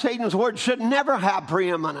 Right. Satan's word should never have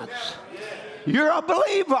preeminence. You're a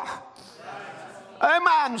believer.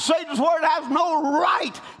 Amen. Satan's word has no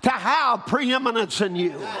right to have preeminence in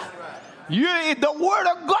you. The word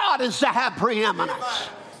of God is to have preeminence.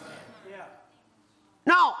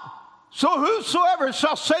 Now, so whosoever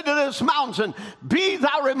shall say to this mountain, be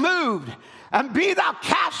thou removed, and be thou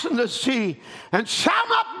cast in the sea, and shall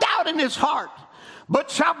not doubt in his heart,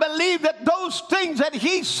 but shall believe that those things that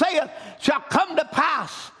he saith shall come to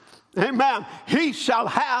pass. Amen. He shall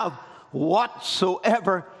have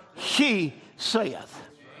whatsoever he saith.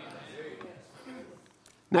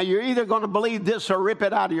 Now, you're either going to believe this or rip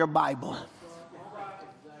it out of your Bible.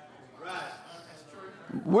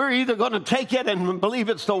 We're either going to take it and believe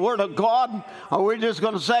it's the Word of God, or we're just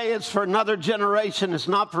going to say it's for another generation. It's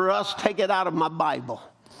not for us. Take it out of my Bible.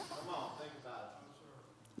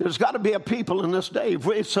 There's got to be a people in this day. If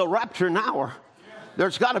it's a rapturing hour,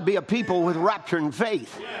 there's got to be a people with rapturing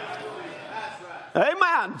faith.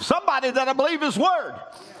 Amen. Somebody that'll believe His Word.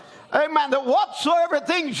 Amen. That whatsoever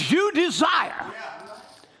things you desire.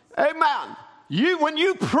 Amen. When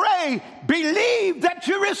you pray, believe that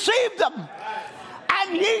you receive them.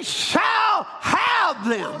 And ye shall have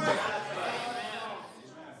them.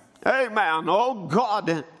 Amen. Oh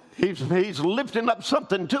God, He's lifting up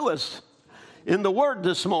something to us in the Word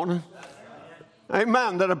this morning.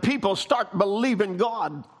 Amen. That a people start believing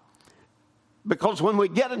God. Because when we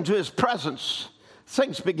get into His presence,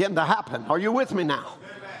 things begin to happen. Are you with me now?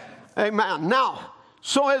 Amen. Now,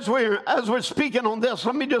 so as we're speaking on this,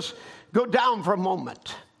 let me just go down for a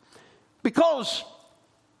moment. Because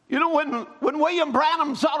you know, when William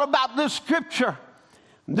Branham thought about this scripture,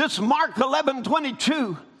 this Mark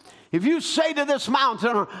 11:22, if you say to this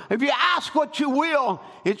mountain, or if you ask what you will,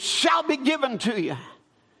 it shall be given to you.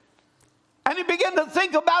 And he began to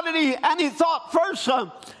think about it, and he thought first,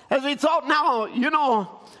 as he thought now, you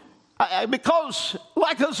know, because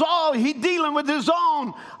like us all, he dealing with his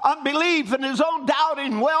own unbelief and his own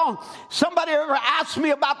doubting. Well, somebody ever asked me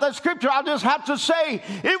about that scripture, I'll just have to say,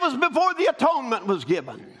 it was before the atonement was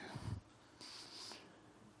given.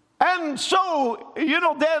 And so, you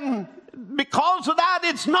know, then because of that,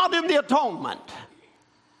 it's not in the atonement.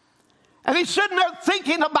 And he's sitting there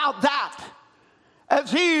thinking about that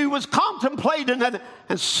as he was contemplating it,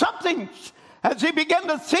 and something, as he began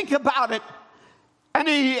to think about it,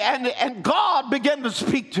 and God began to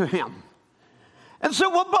speak to him. And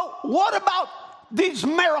so, well, but what about these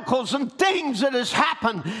miracles and things that has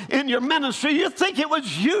happened in your ministry? You think it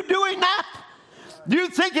was you doing that? Do you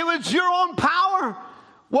think it was your own power?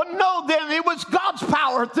 Well, no, then it was God's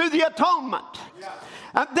power through the atonement.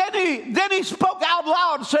 And then he spoke out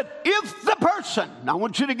loud and said, if the person, now I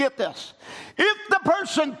want you to get this, if the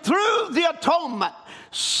person through the atonement,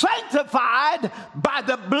 sanctified by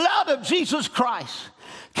the blood of Jesus Christ,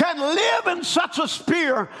 can live in such a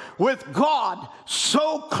sphere with God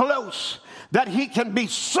so close that he can be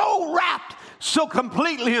so wrapped so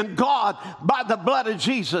completely in God by the blood of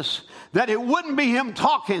Jesus that it wouldn't be him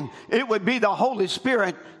talking, it would be the Holy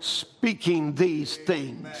Spirit speaking these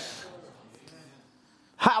things.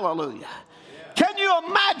 Hallelujah. Can you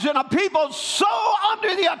imagine a people so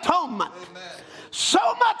under the atonement, so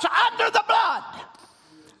much under the blood,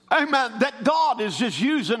 amen, that God is just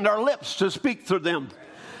using their lips to speak through them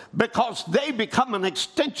because they become an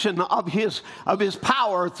extension of his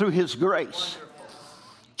power through his grace.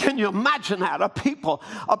 Can you imagine that?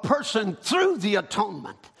 A person through the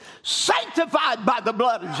atonement, sanctified by the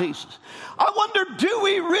blood of Jesus. I wonder, do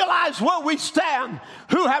we realize where we stand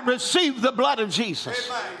who have received the blood of Jesus?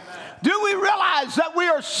 Amen. Do we realize that we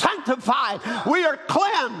are sanctified, we are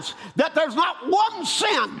cleansed, that there's not one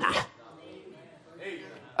sin?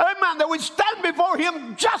 Amen. That we stand before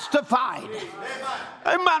him justified.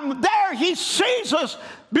 Amen. There he sees us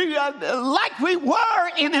like we were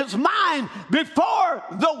in his mind before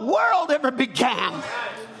the world ever began.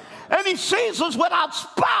 And he sees us without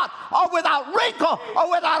spot or without wrinkle or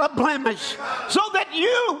without a blemish. So that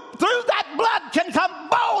you, through that blood, can come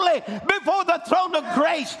boldly before the throne of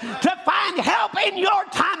grace to find help in your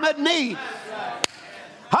time of need.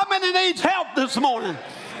 How many needs help this morning?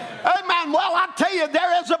 Amen. Well, I tell you,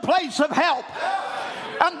 there is a place of help.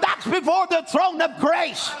 And that's before the throne of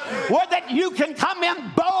grace, where that you can come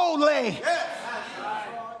in boldly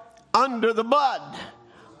under the blood,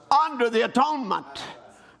 under the atonement.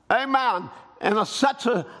 Amen. And such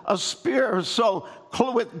a spirit so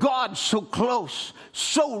with God so close,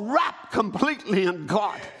 so wrapped completely in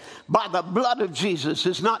God by the blood of Jesus.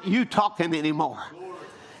 It's not you talking anymore.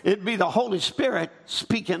 It'd be the Holy Spirit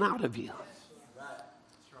speaking out of you.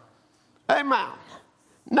 Amen.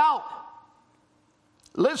 Now,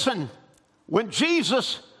 listen, when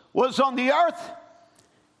Jesus was on the earth,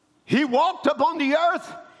 he walked upon the earth,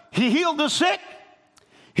 he healed the sick,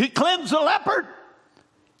 he cleansed the leopard,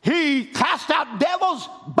 he cast out devils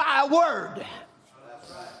by a word.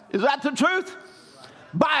 Is that the truth?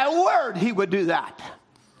 By a word he would do that.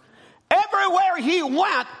 Everywhere he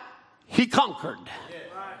went, he conquered.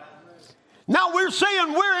 Now we're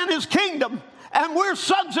saying we're in his kingdom and we're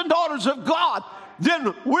sons and daughters of God,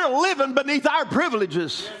 then we're living beneath our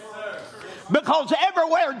privileges. Because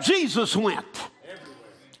everywhere Jesus went,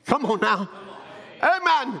 come on now,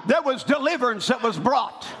 amen, there was deliverance that was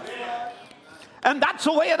brought. And that's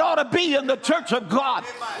the way it ought to be in the church of God.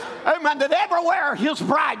 Amen. That everywhere his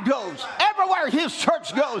bride goes, everywhere his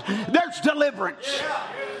church goes, there's deliverance.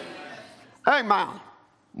 Amen.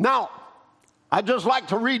 Now, I'd just like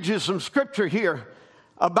to read you some scripture here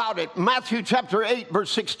about it. Matthew chapter 8,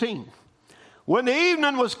 verse 16. When the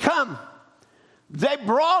evening was come, they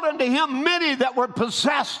brought unto him many that were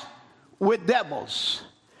possessed with devils.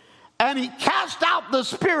 And he cast out the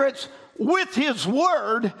spirits with his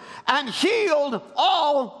word and healed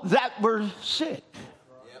all that were sick.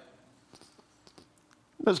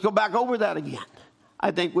 Let's go back over that again.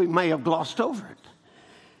 I think we may have glossed over it.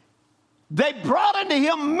 They brought unto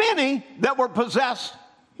him many that were possessed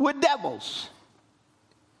with devils.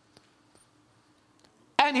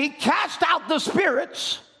 And he cast out the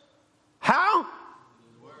spirits. How?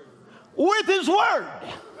 With his word.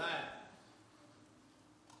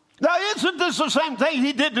 Now, isn't this the same thing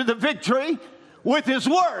he did to the fig tree with his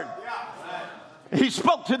word? He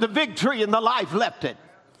spoke to the fig tree and the life left it.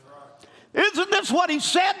 Isn't this what he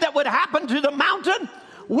said that would happen to the mountain?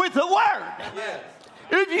 With the word.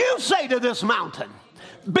 If you say to this mountain,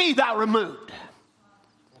 be thou removed.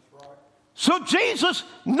 So Jesus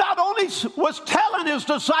not only was telling his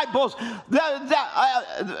disciples that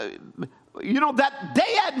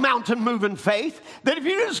they had mountain moving faith, that if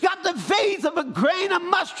you just got the faith of a grain of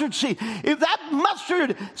mustard seed, if that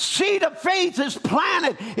mustard seed of faith is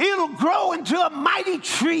planted, it'll grow into a mighty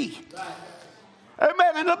tree.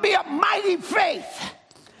 Amen. And it'll be a mighty faith.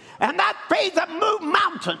 And that faith that moved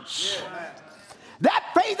mountains. That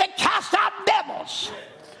faith that cast out devils.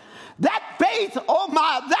 That faith,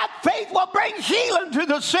 that faith will bring healing to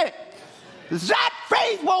the sick. That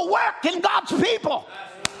faith will work in God's people.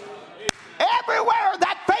 Everywhere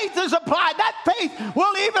that faith is applied, that faith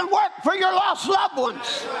will even work for your lost loved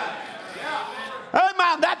ones.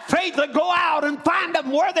 Amen. That faith to go out and find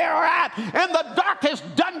them where they are at in the darkest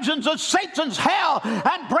dungeons of Satan's hell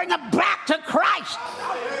and bring them back to Christ.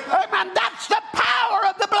 Amen. That's the power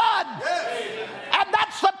of the blood. And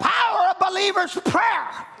that's the power of believers' prayer.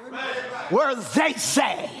 Where they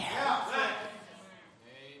say,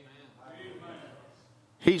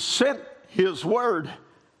 He sent His word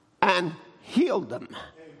and healed them.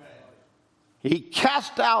 He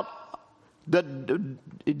cast out the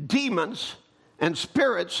demons and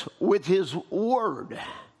spirits with His word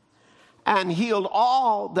and healed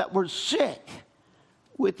all that were sick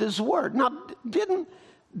with His word. Now, didn't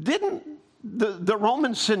the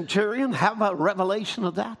Roman centurion have a revelation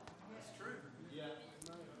of that?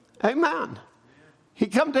 Amen. He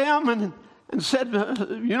come to him and said,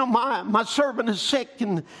 my servant is sick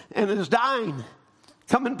and is dying.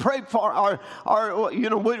 Come and pray for,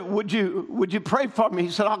 would you pray for me?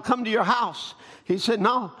 He said, I'll come to your house. He said,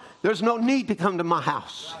 no, there's no need to come to my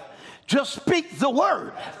house. Just speak the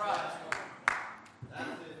word.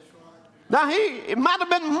 Now, it might have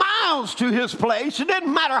been miles to his place. It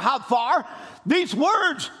didn't matter how far. These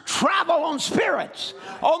words travel on spirits,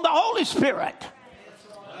 on the Holy Spirit.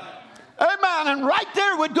 Amen. And right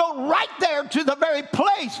there would go right there to the very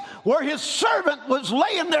place where his servant was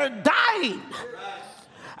laying there dying.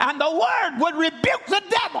 And the word would rebuke the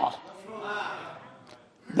devil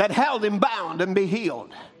that held him bound and be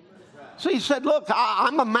healed. So he said, look,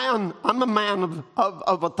 I'm a man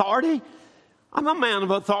of authority. I'm a man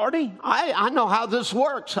of authority. I know how this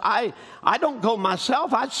works. I don't go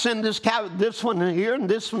myself. I send this one here and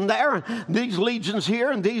this one there, and these legions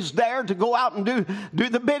here and these there to go out and do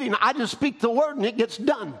the bidding. I just speak the word and it gets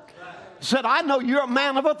done. He said, I know you're a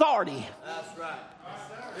man of authority. That's right.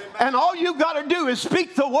 And all you got to do is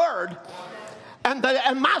speak the word, and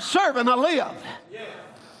my servant will live.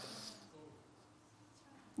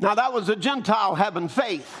 Now that was a Gentile having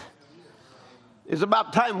faith. It's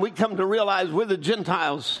about time we come to realize we're the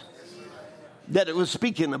Gentiles that it was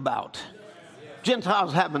speaking about.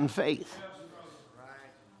 Gentiles having faith.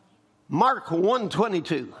 Mark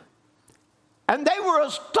 1:22. And they were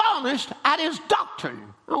astonished at his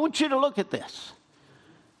doctrine. I want you to look at this.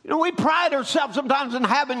 We pride ourselves sometimes in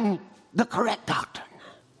having the correct doctrine.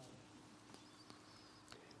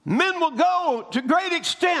 Men will go to great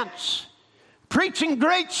extents, preaching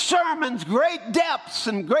great sermons, great depths,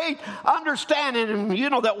 and great understanding,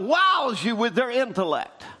 and that wows you with their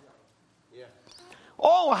intellect. Yeah.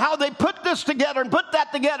 Oh, how they put this together and put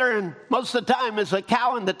that together, and most of the time it's a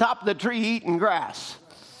cow in the top of the tree eating grass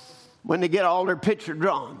when they get all their picture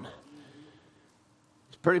drawn.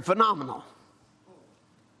 It's pretty phenomenal.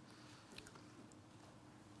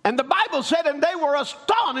 And the Bible said, and they were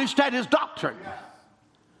astonished at his doctrine.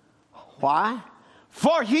 Why?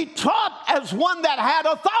 For he taught as one that had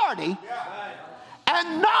authority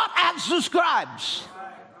and not as the scribes.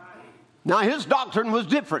 Now his doctrine was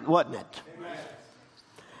different, wasn't it?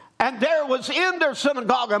 And there was in their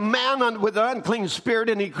synagogue a man with an unclean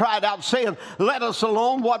spirit, and he cried out, saying, let us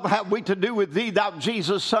alone. What have we to do with thee, thou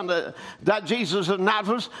Jesus of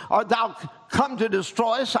Nazareth? Art thou come to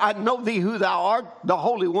destroy us? I know thee who thou art, the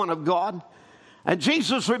Holy One of God. And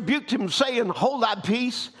Jesus rebuked him, saying, hold thy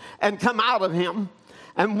peace, and come out of him.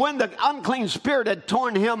 And when the unclean spirit had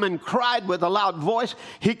torn him and cried with a loud voice,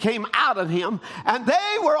 he came out of him. And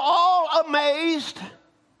they were all amazed,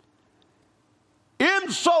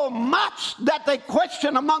 insomuch that they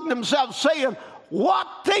questioned among themselves, saying, what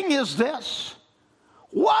thing is this?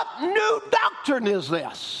 What new doctrine is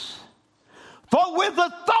this? For with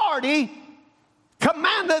authority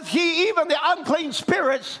commandeth he even the unclean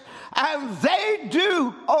spirits, and they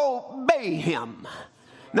do obey him.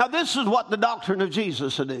 Now this is what the doctrine of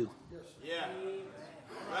Jesus will do. Yeah.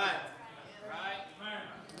 Right.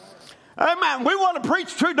 Amen. We want to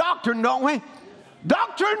preach true doctrine, don't we?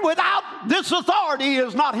 Doctrine without this authority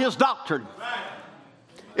is not his doctrine.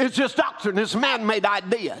 It's just doctrine. It's man-made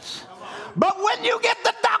ideas. But when you get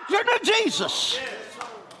the doctrine of Jesus,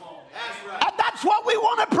 and that's what we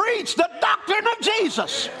want to preach, the doctrine of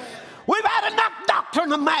Jesus. We've had enough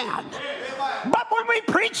doctrine of man. But when we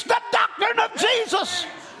preach the doctrine of Jesus,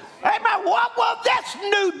 amen, what will this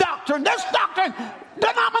new doctrine, this doctrine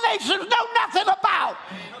denominations know nothing about,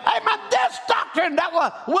 amen, this doctrine that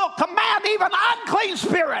will command even unclean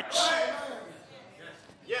spirits.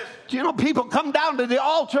 Do you know people come down to the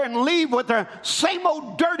altar and leave with their same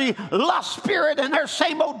old dirty lust spirit and their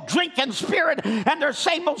same old drinking spirit and their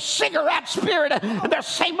same old cigarette spirit and their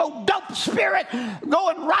same old dope spirit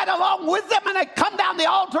going right along with them, and they come down the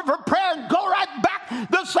altar for prayer and go right back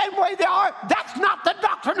the same way they are? That's not the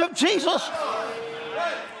doctrine of Jesus.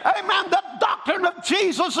 Amen. The doctrine of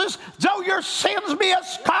Jesus is, though you're your sins be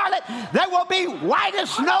as scarlet, they will be white as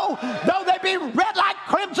snow. Though they be red like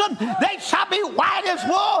crimson, they shall be white as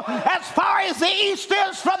wool. As far as the east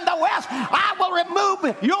is from the west, I will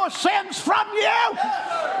remove your sins from you.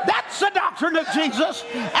 That's the doctrine of Jesus.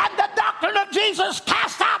 And the doctrine of Jesus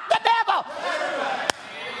casts out the devil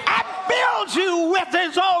and fills you with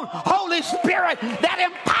his own Holy Spirit that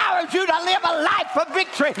empowers you to live a life of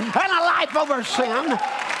victory and a life over sin.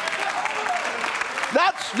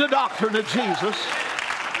 That's the doctrine of Jesus.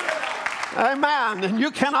 Amen. And you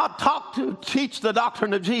cannot teach the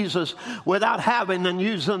doctrine of Jesus without having and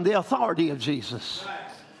using the authority of Jesus.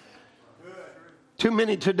 Too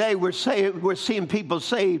many today, we're seeing people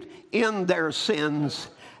saved in their sins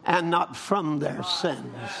and not from their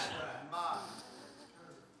sins.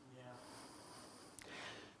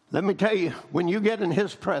 Let me tell you, when you get in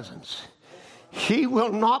his presence, he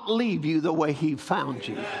will not leave you the way he found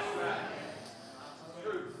you.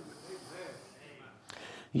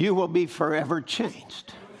 You will be forever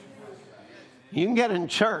changed. You can get in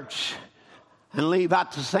church and leave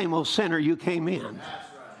out the same old sinner you came in.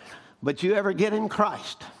 But you ever get in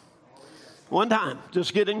Christ? One time,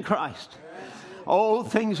 just get in Christ. Old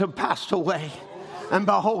things have passed away, and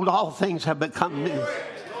behold, all things have become new.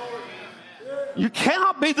 You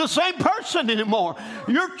cannot be the same person anymore.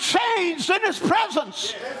 You're changed in his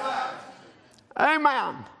presence.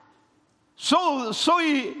 Amen. So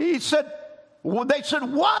he said, they said,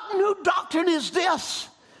 what new doctrine is this?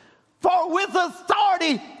 For with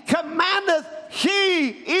authority commandeth he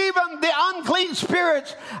even the unclean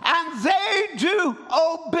spirits, and they do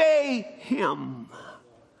obey him.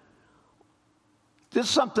 This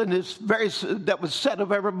is something that was said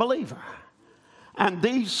of every believer. And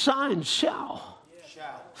these signs shall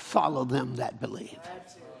follow them that believe.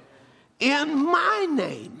 In my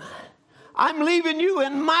name, I'm leaving you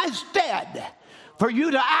in my stead for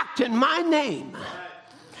you to act in my name.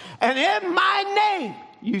 And in my name,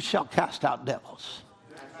 you shall cast out devils.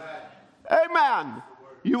 Amen.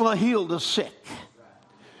 You will heal the sick.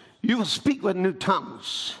 You will speak with new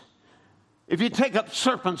tongues. If you take up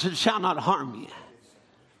serpents, it shall not harm you.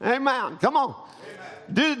 Amen. Come on.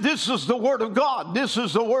 This is the word of God. This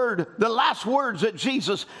is the word, the last words that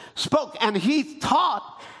Jesus spoke. And he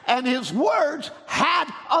taught, and his words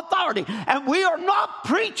had authority. And we are not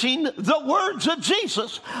preaching the words of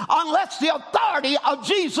Jesus unless the authority of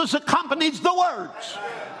Jesus accompanies the words.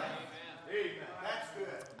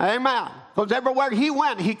 Amen. Because everywhere he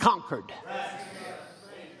went, he conquered.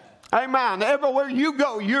 Amen. Everywhere you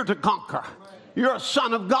go, you're to conquer. You're a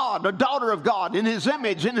son of God, a daughter of God, in his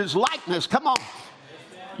image, in his likeness. Come on.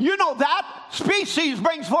 You know that. Species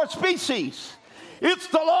brings forth species. It's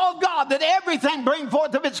the law of God that everything brings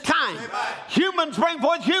forth of its kind. Humans bring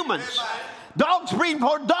forth humans. Dogs bring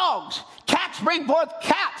forth dogs. Cats bring forth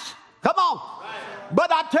cats. Come on. But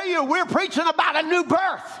I tell you, we're preaching about a new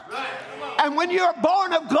birth. And when you're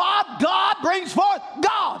born of God, God brings forth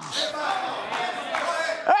gods.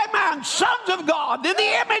 Amen. Sons of God, in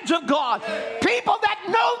the image of God. People that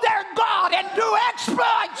know their God and do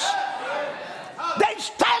exploits. They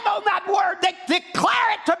stand on that word. They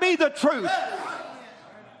declare it to be the truth.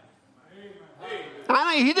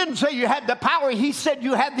 I mean, he didn't say you had the power. He said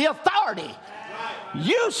you had the authority.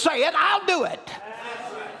 You say it, I'll do it.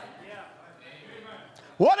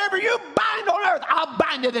 Whatever you bind on earth, I'll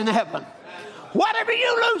bind it in heaven. Whatever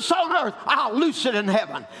you loose on earth, I'll loose it in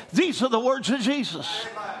heaven. These are the words of Jesus.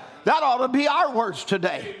 That ought to be our words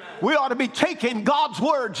today. We ought to be taking God's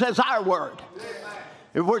words as our word.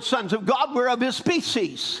 If we're sons of God, we're of his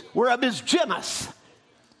species. We're of his genus.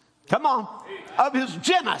 Come on. Of his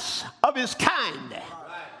genus, of his kind.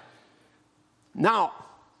 Now,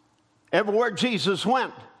 everywhere Jesus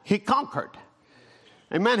went, he conquered.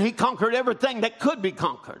 Amen. He conquered everything that could be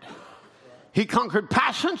conquered. He conquered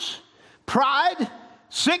passions, pride,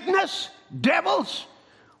 sickness, devils.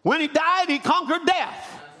 When he died, he conquered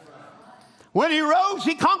death. When he rose,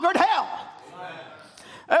 he conquered hell.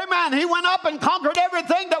 Amen. He went up and conquered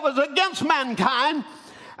everything that was against mankind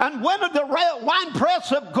and went to the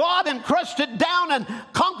winepress of God and crushed it down and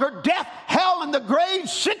conquered death, hell, and the grave,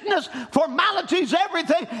 sickness, formalities,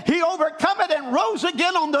 everything. He overcome it and rose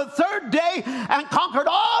again on the third day and conquered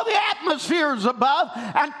all the atmospheres above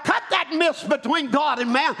and cut that mist between God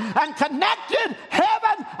and man and connected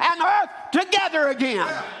heaven and earth together again.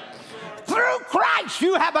 Through Christ,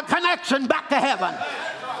 you have a connection back to heaven.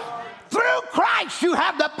 Through Christ, you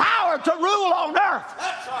have the power to rule on earth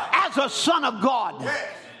as a son of God.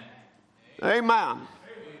 Amen.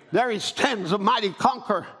 There he stands, a mighty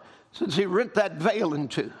conqueror, since he rent that veil in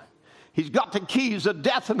two. He's got the keys of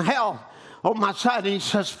death and hell on my side, and he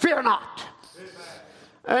says, fear not.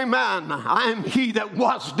 Amen. I am he that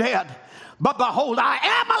was dead, but behold, I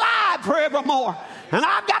am alive forevermore. And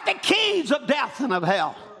I've got the keys of death and of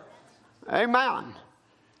hell. Amen.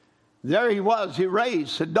 There he was. He raised,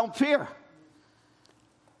 said, don't fear.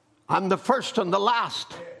 I'm the first and the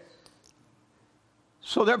last.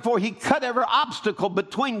 So therefore, he cut every obstacle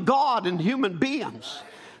between God and human beings,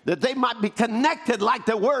 that they might be connected like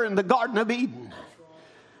they were in the Garden of Eden.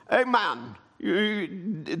 Amen.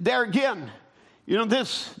 There again, you know,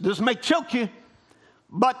 this may choke you,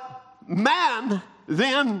 but man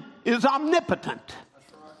then is omnipotent.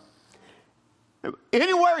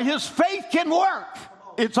 Anywhere his faith can work,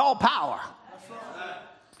 it's all power.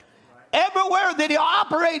 Everywhere that he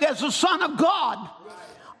operates as a son of God,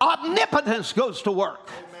 omnipotence goes to work.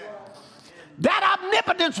 That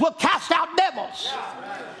omnipotence will cast out devils.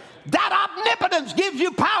 That omnipotence gives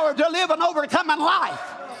you power to live an overcoming life.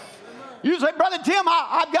 You say, Brother Tim,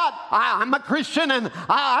 I'm a Christian and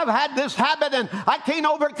I've had this habit and I can't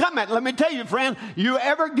overcome it. Let me tell you, friend, you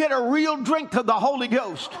ever get a real drink of the Holy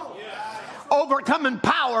Ghost, overcoming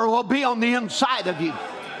power will be on the inside of you.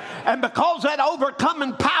 And because that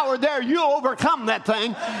overcoming power there, you'll overcome that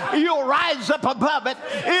thing. You'll rise up above it.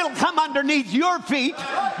 It'll come underneath your feet.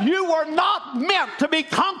 You were not meant to be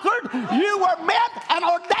conquered. You were meant and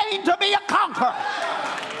ordained to be a conqueror.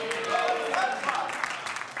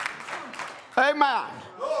 Amen.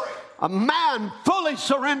 A man fully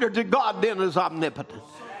surrendered to God then is omnipotent.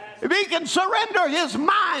 If he can surrender his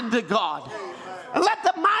mind to God, and let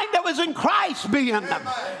the mind that was in Christ be in them.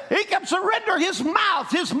 He can surrender his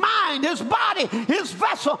mouth, his mind, his body, his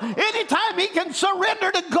vessel. Anytime he can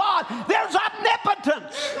surrender to God, there's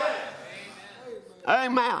omnipotence.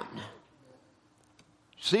 Amen.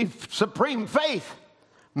 See, supreme faith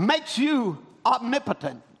makes you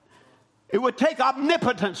omnipotent. It would take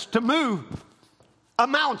omnipotence to move a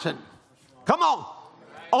mountain. Come on.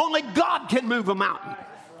 Only God can move a mountain.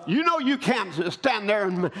 You know you can't stand there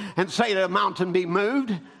and say that a mountain be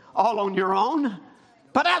moved all on your own.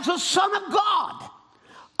 But as a son of God,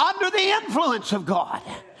 under the influence of God,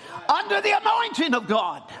 under the anointing of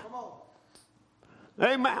God.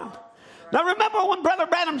 Amen. Now remember when Brother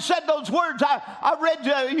Branham said those words, I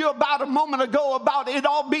read you about a moment ago about it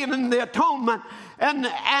all being in the atonement.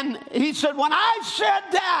 And he said, when I said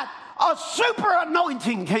that, a super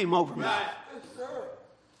anointing came over me.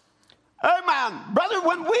 Amen. Brother,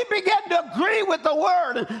 when we begin to agree with the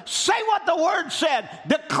word and say what the word said,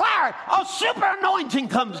 declare it, a super anointing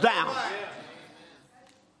comes down.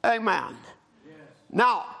 Amen.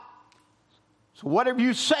 Now, so whatever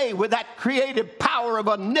you say with that creative power of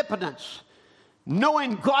omnipotence,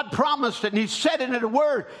 knowing God promised it and he said it in the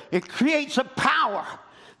word, it creates a power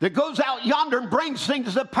that goes out yonder and brings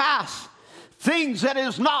things to pass. Things that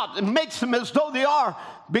is not and makes them as though they are,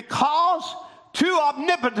 because two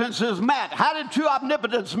omnipotences met. How did two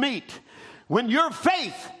omnipotence meet? When your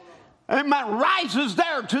faith, amen, rises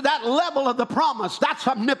there to that level of the promise, that's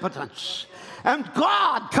omnipotence. And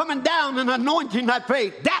God coming down and anointing that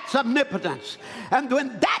faith, that's omnipotence. And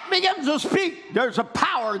when that begins to speak, there's a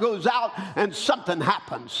power goes out and something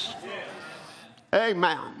happens.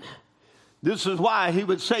 Amen. This is why he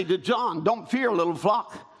would say to John, don't fear, little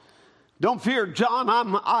flock. Don't fear, John.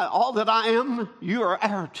 All that I am, you are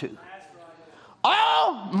heir to.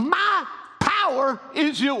 All my power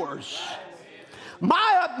is yours.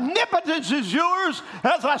 My omnipotence is yours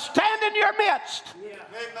as I stand in your midst.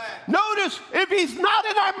 Notice, if he's not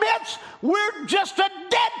in our midst, we're just a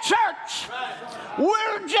dead church.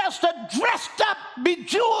 We're just a dressed up,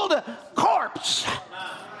 bejeweled corpse.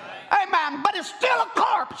 Amen. But it's still a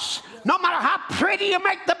corpse. No matter how pretty you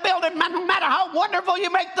make the building, no matter how wonderful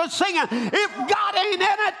you make the singing, if God ain't in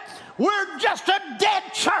it, we're just a dead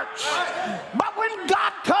church. But when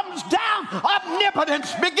God comes down,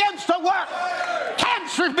 omnipotence begins to work.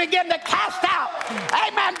 Cancers begin to cast out.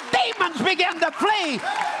 Amen. Demons begin to flee.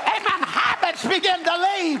 Amen. Habits begin to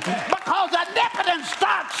leave because omnipotence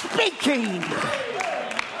starts speaking.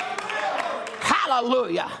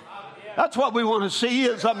 Hallelujah. That's what we want to see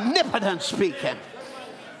is omnipotence speaking.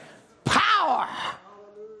 Power.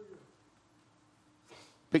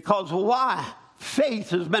 Because why? Faith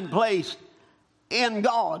has been placed in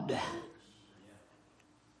God.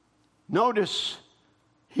 Notice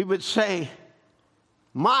he would say,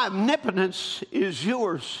 my omnipotence is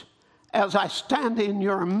yours as I stand in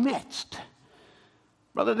your midst.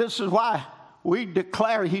 Brother, this is why we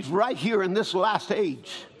declare he's right here in this last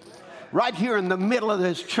age. Right here in the middle of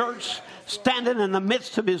this church, standing in the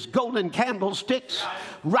midst of his golden candlesticks,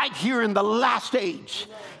 right here in the last age.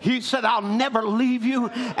 He said, I'll never leave you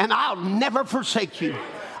and I'll never forsake you.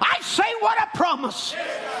 I say, what a promise.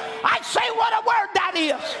 I say what a word that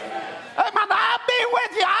is. Amen. I'll be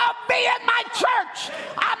with you. I'll be in my church.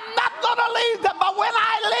 I'm not going to leave them. But when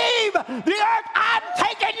I leave the earth, I'm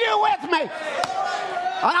taking you with me.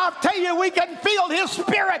 And I'll tell you, we can feel his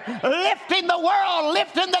spirit lifting the world,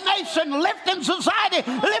 lifting the nation, lifting society,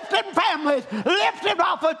 lifting families, lifting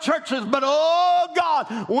off of churches. But oh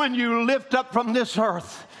God, when you lift up from this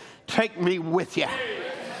earth, take me with you.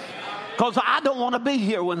 Because I don't want to be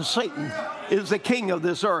here when Satan is the king of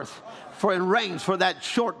this earth and reigns for that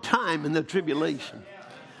short time in the tribulation.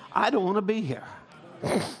 I don't want to be here.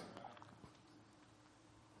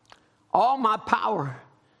 All my power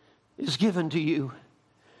is given to you,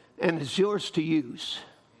 and it's yours to use.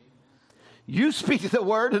 You speak the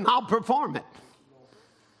word, and I'll perform it.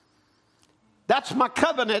 That's my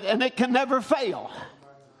covenant, and it can never fail.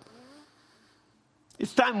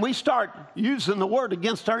 It's time we start using the word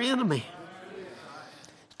against our enemy.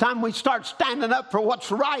 It's time we start standing up for what's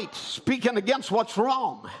right, speaking against what's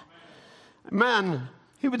wrong. Man,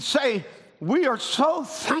 he would say, we are so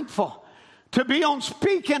thankful to be on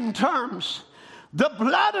speaking terms. The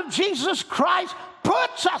blood of Jesus Christ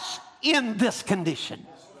puts us in this condition.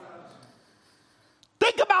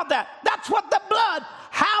 Think about that. That's what the blood,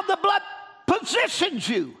 how the blood positions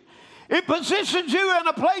you. It positions you in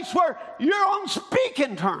a place where you're on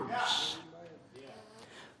speaking terms.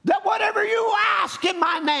 That whatever you ask in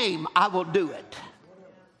my name, I will do it.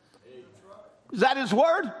 Is that his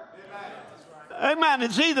word? Amen.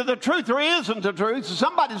 It's either the truth or it isn't the truth.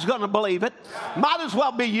 Somebody's going to believe it. Might as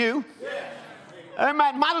well be you.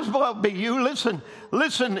 Amen. Might as well be you. Listen.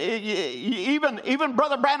 Even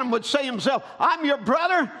Brother Branham would say himself, I'm your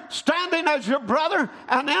brother, standing as your brother,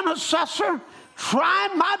 an intercessor,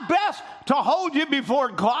 trying my best to hold you before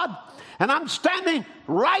God. And I'm standing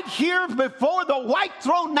right here before the white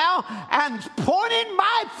throne now and pointing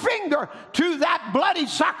my finger to that bloody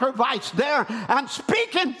sacrifice there and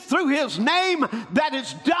speaking through his name that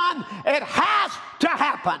it's done. It has to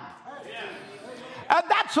happen. And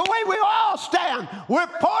that's the way we all stand. We're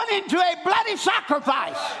pointing to a bloody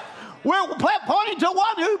sacrifice. We're pointing to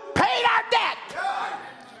one who paid our debt.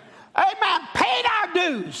 Amen. Paid our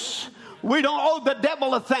dues. We don't owe the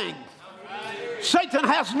devil a thing. Satan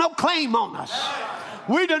has no claim on us.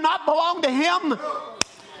 We do not belong to him.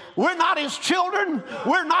 We're not his children.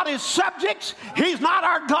 We're not his subjects. He's not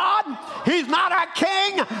our God. He's not our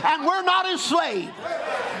king. And we're not his slave.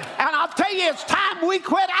 And I'll tell you, it's time we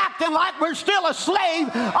quit acting like we're still a slave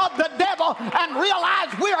of the devil and realize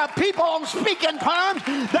we're a people on speaking terms,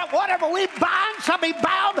 that whatever we bind shall be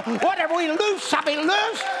bound, whatever we loose shall be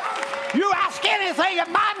loosed. You ask anything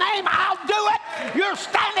in my name, I'll do it. You're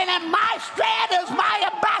standing in my stead as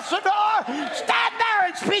my ambassador. Stand there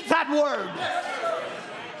and speak that word.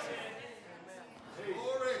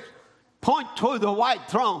 Point toward the white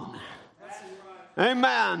throne.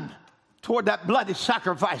 Amen. Toward that bloody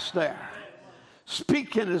sacrifice there.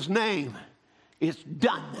 Speak in his name. It's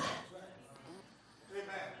done.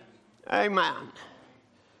 Amen.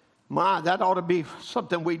 My, that ought to be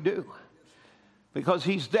something we do. Because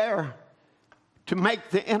he's there to make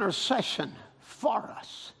the intercession for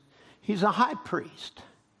us. He's a high priest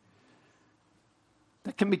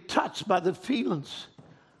that can be touched by the feelings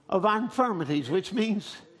of our infirmities, which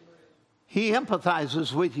means he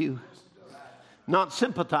empathizes with you, not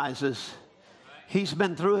sympathizes. He's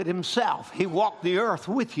been through it himself. He walked the earth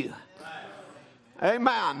with you.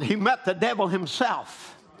 Amen. He met the devil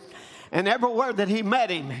himself. And everywhere that he met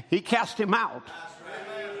him, he cast him out.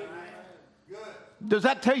 Does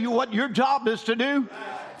that tell you what your job is to do?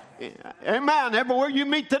 Amen. Everywhere you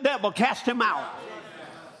meet the devil, cast him out.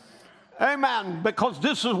 Amen. Because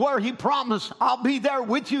this is where he promised, I'll be there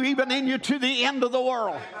with you, even in you to the end of the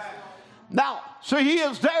world. Now, so he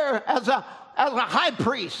is there as a high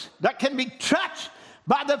priest that can be touched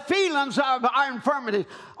by the feelings of our infirmity.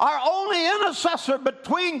 Our only intercessor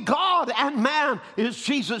between God and man is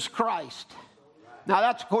Jesus Christ. Now,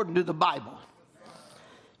 that's according to the Bible.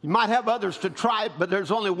 You might have others to try it, but there's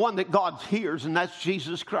only one that God hears, and that's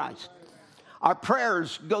Jesus Christ. Our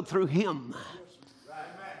prayers go through him.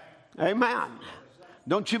 Amen.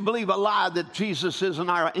 Don't you believe a lie that Jesus isn't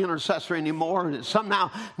our intercessor anymore?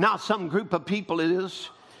 Now some group of people it is.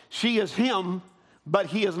 She is him, but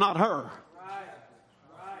he is not her.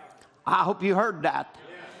 I hope you heard that.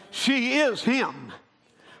 She is him,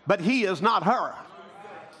 but he is not her.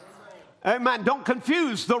 Amen. Don't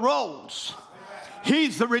confuse the roles.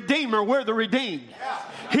 He's the Redeemer, we're the redeemed.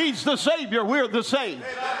 He's the Savior, we're the saved.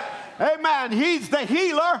 Amen. He's the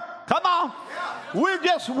healer. Come on.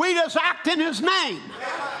 We just act in his name.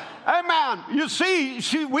 Amen. You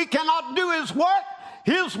see, we cannot do his work.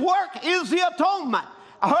 His work is the atonement.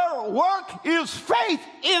 her work is faith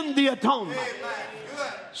in the atonement.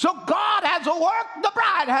 So God has a work, the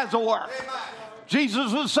bride has a work.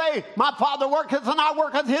 Jesus would say, my Father worketh and I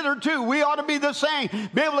worketh hitherto. We ought to be the same.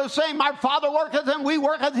 Be able to say, my Father worketh and we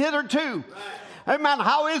worketh hitherto. Amen.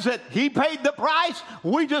 How is it? He paid the price.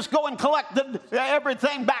 We just go and collect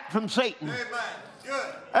everything back from Satan. Amen.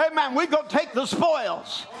 Good. Amen. We go take the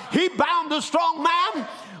spoils. He bound the strong man.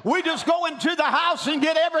 We just go into the house and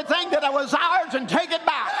get everything that was ours and take it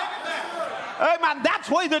back. Amen. That's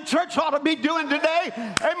the way the church ought to be doing today.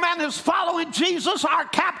 Amen. Is following Jesus, our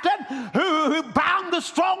captain, who bound the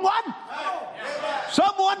strong one.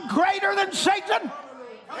 Someone greater than Satan.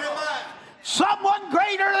 Someone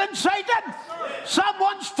greater than Satan.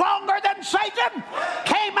 Someone stronger than Satan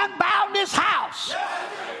came and bound his house.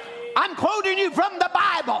 I'm quoting you from the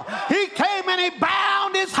Bible. He came and he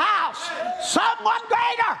bound his house. Someone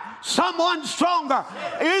greater, someone stronger.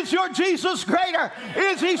 Is your Jesus greater?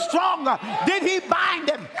 Is he stronger? Did he bind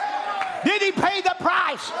him? Did he pay the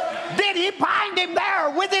price? Did he bind him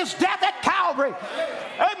there with his death at Calvary?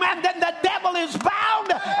 Amen. Then the devil is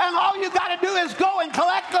bound, and all you got to do is go and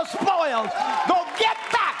collect the spoils. Go get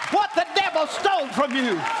back what the devil stole from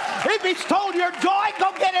you. If he stole your joy,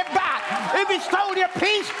 go get it back. If he stole your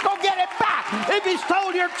peace, go get it back. If he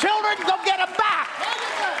stole your children, go get it back.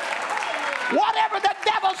 Whatever the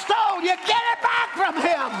devil stole, you get it back from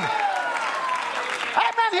him.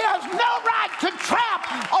 Amen. He has no right to tramp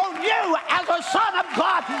on you as a son of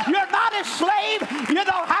God. You're not his slave. You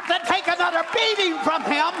don't have to take another beating from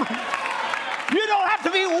him. You don't have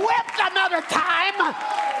to be whipped another time.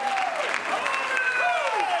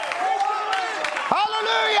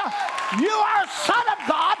 Hallelujah. You are a son of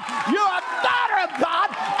God. You're a daughter of God.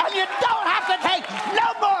 And you don't have to take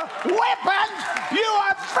no more weapons. You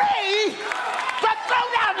are free to throw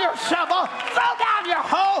down your shovel, throw down your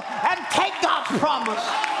hoe, and take God's promise.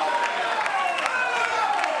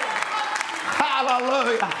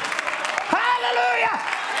 Hallelujah. Hallelujah.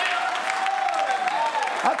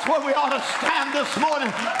 That's where we ought to stand this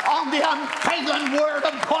morning, on the unfailing word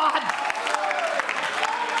of God.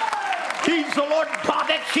 He's the Lord God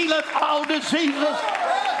that healeth all diseases,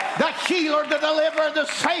 the healer, the deliverer, the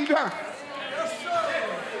Savior.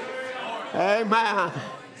 Amen.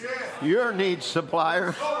 Your need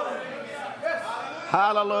supplier.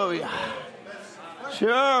 Hallelujah.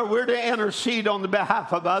 Sure, we're to intercede on the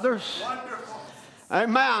behalf of others.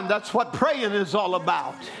 Amen. That's what praying is all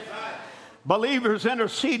about. Believers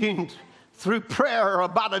interceding through prayer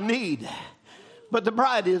about a need. But the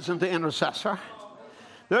bride isn't the intercessor.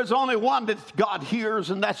 There's only one that God hears,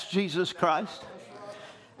 and that's Jesus Christ.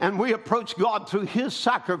 And we approach God through his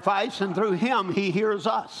sacrifice, and through him he hears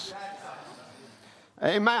us.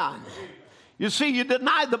 Amen. You see, you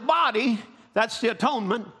deny the body, that's the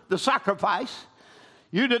atonement, the sacrifice.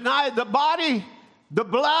 You deny the body, the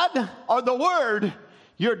blood, or the word,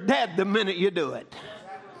 you're dead the minute you do it.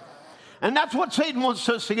 And that's what Satan wants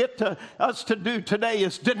us to get to us to do today,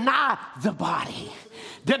 is deny the body.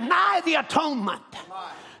 Deny the atonement.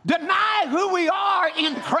 Deny who we are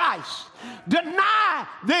in Christ. Deny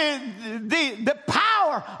the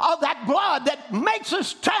power of that blood that makes us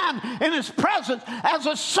stand in his presence as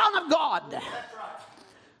a son of God.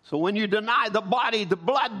 So when you deny the body, the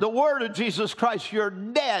blood, the word of Jesus Christ, you're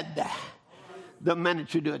dead the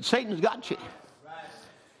minute you do it. Satan's got you.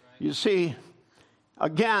 You see,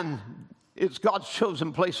 again, it's God's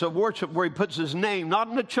chosen place of worship where he puts his name, not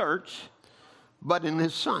in the church, but in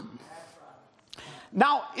his son.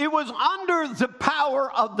 Now, it was under the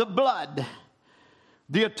power of the blood,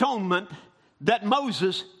 the atonement, that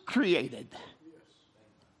Moses created.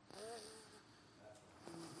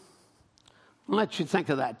 I'll let you think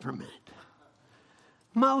of that for a minute.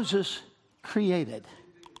 Moses created.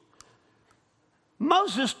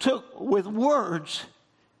 Moses took with words,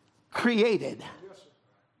 created.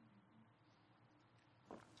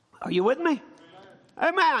 Are you with me?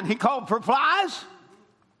 Amen. He called for flies,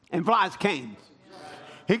 and flies came.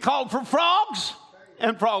 He called for frogs,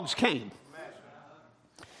 and frogs came.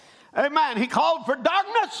 Amen. He called for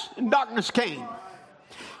darkness, and darkness came.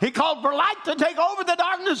 He called for light to take over the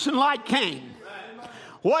darkness, and light came.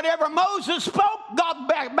 Whatever Moses spoke, God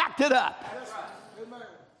backed it up.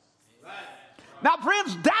 Now,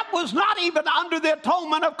 friends, that was not even under the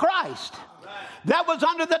atonement of Christ. That was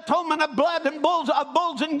under the atonement of blood and bulls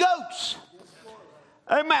and goats.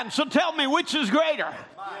 Amen. So tell me, which is greater?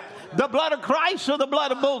 The blood of Christ or the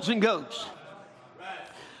blood of bulls and goats?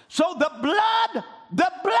 So the blood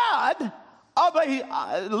of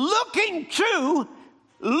a looking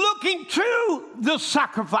to the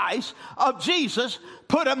sacrifice of Jesus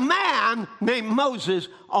put a man named Moses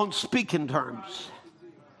on speaking terms.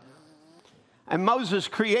 And Moses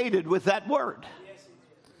created with that word.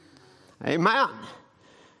 Amen.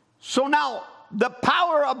 So now the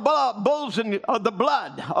power of bulls and the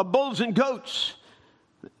blood of bulls and goats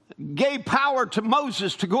gave power to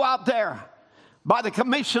Moses to go out there by the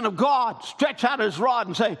commission of God, stretch out his rod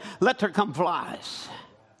and say, let there come flies.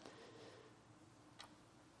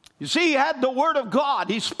 You see, he had the word of God.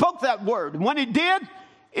 He spoke that word. And when he did,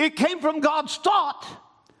 it came from God's thought.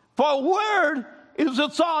 For a word is a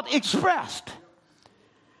thought expressed.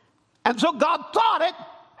 And so God thought it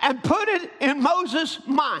and put it in Moses'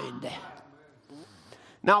 mind.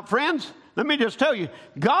 Now, friends, let me just tell you,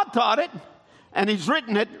 God thought it, and he's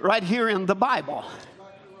written it right here in the Bible.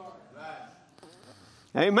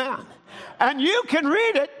 Amen. And you can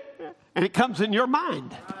read it, and it comes in your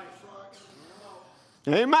mind.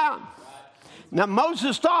 Amen. Now,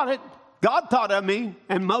 Moses thought it. God thought of me,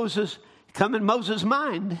 and Moses, come in Moses'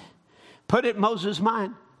 mind. Put it in Moses'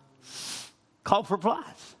 mind. Call for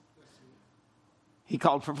flies. He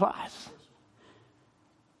called for flies.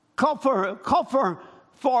 Called for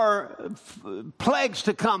plagues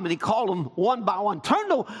to come, and he called them one by one. Turn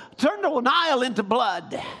the Nile into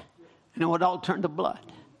blood, and it would all turn to blood.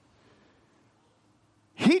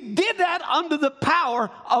 He did that under the power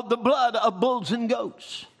of the blood of bulls and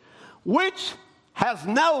goats, which has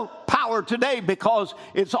no power today because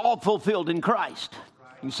it's all fulfilled in Christ.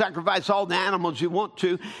 You sacrifice all the animals you want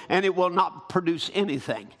to, and it will not produce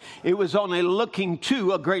anything. It was only looking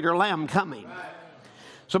to a greater lamb coming.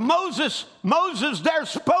 So Moses there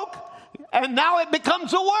spoke, and now it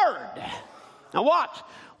becomes a word. Now watch.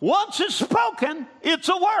 Once it's spoken, it's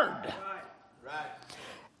a word.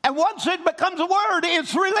 And once it becomes a word,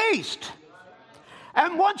 it's released.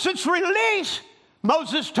 And once it's released,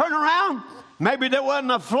 Moses turned around. Maybe there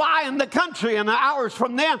wasn't a fly in the country, and hours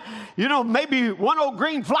from then, maybe one old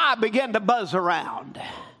green fly began to buzz around.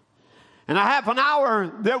 In a half an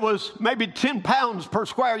hour, there was maybe 10 pounds per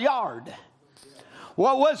square yard.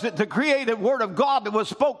 What was it? The creative word of God that was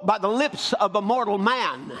spoke by the lips of a mortal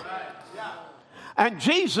man. And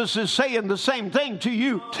Jesus is saying the same thing to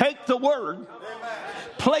you. Take the word,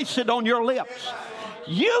 place it on your lips.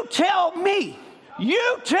 You tell me,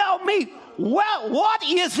 well, what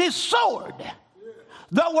is his sword?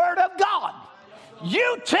 The word of God.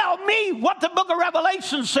 You tell me what the book of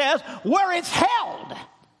Revelation says, where it's held.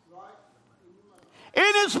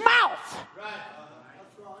 In his mouth.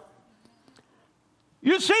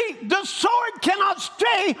 You see, the sword cannot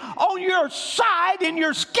stay on your side in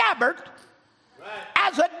your scabbard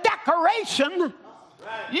as a decoration.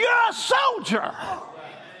 You're a soldier.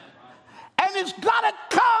 And it's got to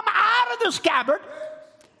come out of the scabbard.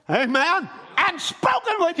 Amen. And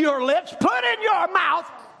spoken with your lips, put in your mouth.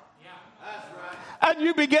 And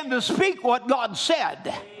you begin to speak what God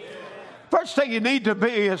said. First thing you need to be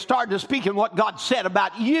is start to speaking what God said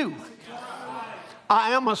about you.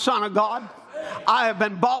 I am a son of God. I have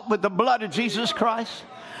been bought with the blood of Jesus Christ.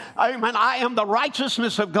 Amen. I am the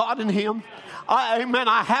righteousness of God in him. Amen.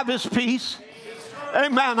 I have his peace.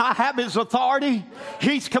 Amen. I have his authority.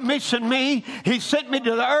 He's commissioned me. He sent me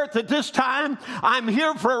to the earth at this time. I'm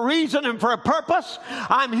here for a reason and for a purpose.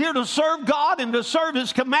 I'm here to serve God and to serve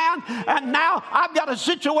his command. And now I've got a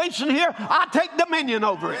situation here. I take dominion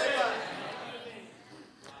over it.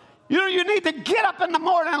 You need to get up in the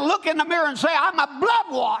morning and look in the mirror and say, I'm a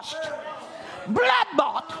blood-washed,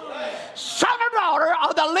 blood-bought son or daughter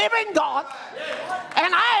of the living God,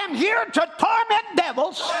 and I am here to torment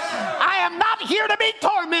devils. I am not here to be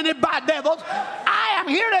tormented by devils. I am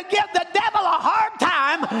here to give the devil a hard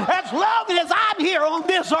time as long as I'm here on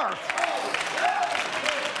this earth.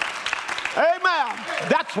 Amen.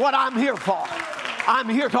 That's what I'm here for. I'm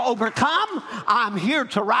here to overcome. I'm here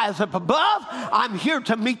to rise up above. I'm here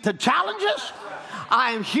to meet the challenges.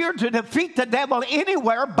 I am here to defeat the devil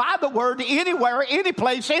anywhere, by the word, anywhere, any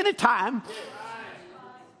place, anytime.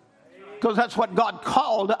 Because that's what God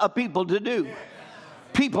called a people to do.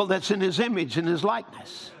 People that's in his image and his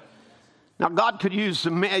likeness. Now God could use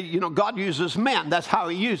the men, God uses men. That's how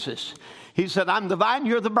he uses. He said, I'm the vine,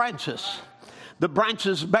 you're the branches. The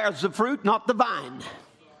branches bears the fruit, not the vine.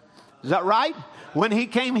 Is that right? When he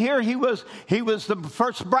came here, he was the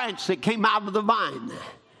first branch that came out of the vine.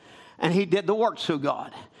 And he did the works of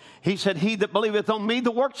God. He said, he that believeth on me,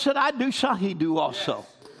 the works that I do shall he do also.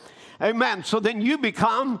 Amen. So then you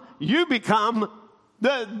become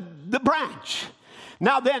the branch.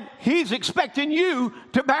 Now then, he's expecting you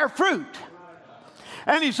to bear fruit.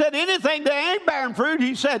 And he said, anything that ain't bearing fruit,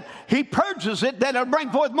 he said, he purges it that it'll bring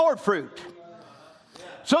forth more fruit.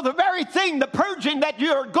 So the very thing, the purging that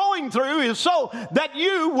you're going through is so that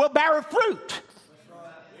you will bear fruit.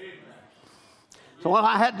 So when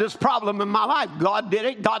I had this problem in my life, God did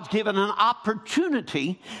it. God's given an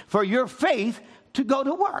opportunity for your faith to go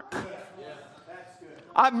to work.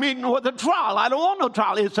 I'm meeting with a trial. I don't want no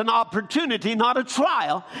trial. It's an opportunity, not a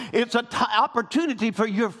trial. It's an opportunity for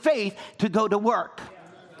your faith to go to work.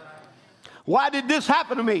 Why did this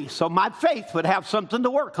happen to me? So my faith would have something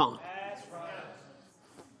to work on.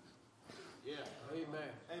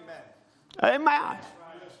 Amen.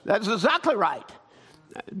 That's exactly right.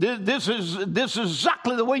 This is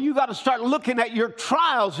exactly the way you got to start looking at your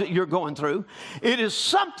trials that you're going through. It is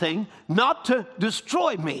something not to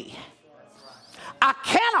destroy me. I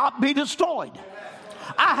cannot be destroyed.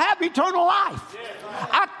 I have eternal life.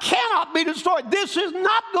 I cannot be destroyed. This is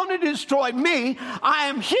not going to destroy me. I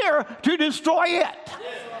am here to destroy it.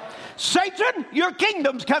 Satan, your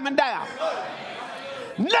kingdom's coming down.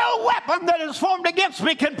 No weapon that is formed against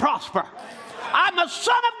me can prosper. I'm a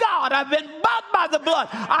son of God. I've been bought by the blood.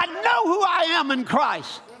 I know who I am in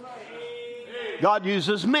Christ. God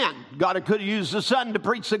uses men. God could have used the sun to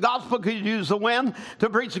preach the gospel, could have used the wind to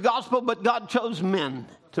preach the gospel, but God chose men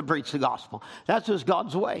to preach the gospel. That's just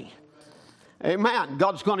God's way. Amen.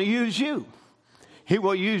 God's going to use you. He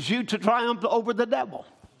will use you to triumph over the devil.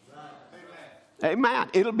 Amen.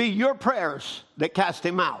 It'll be your prayers that cast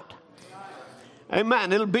him out.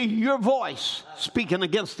 Amen. It'll be your voice speaking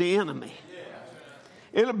against the enemy.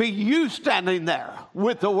 It'll be you standing there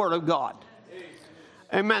with the Word of God.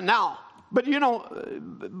 Amen. Now, but you know,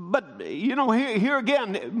 here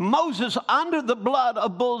again, Moses under the blood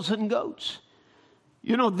of bulls and goats.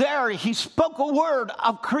 You know, there he spoke a word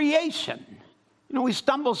of creation. You know, we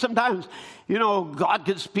stumble sometimes. You know, God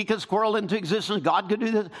could speak a squirrel into existence. God could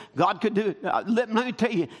do this. God could do. Let me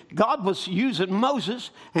tell you, God was using Moses,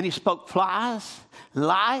 and he spoke flies,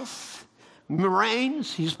 lice,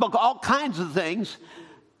 rains. He spoke all kinds of things.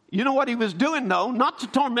 You know what he was doing, though? Not to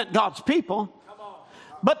torment God's people,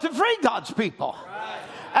 but to free God's people. Right.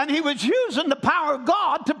 And he was using the power of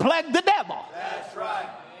God to plague the devil. That's right.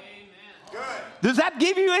 Amen. Does that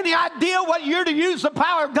give you any idea what you're to use the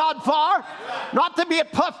power of God for? Yeah. Not to be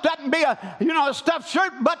puffed up and be a stuffed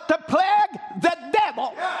shirt, but to plague the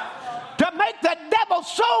devil. Yeah. To make the devil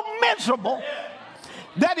so miserable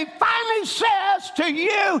that he finally says to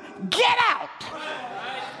you, get out.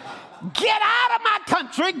 Get out of my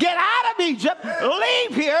country, get out of Egypt,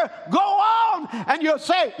 leave here, go on. And you'll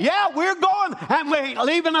say, yeah, we're going, and we ain't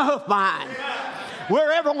leaving a hoof behind.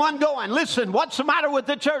 Where everyone going? Listen, what's the matter with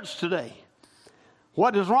the church today?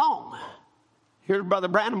 What is wrong? Here Brother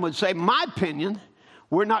Branham would say, my opinion,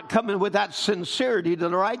 we're not coming with that sincerity to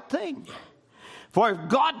the right thing. For if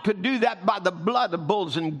God could do that by the blood of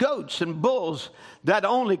bulls and goats and bulls that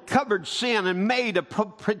only covered sin and made a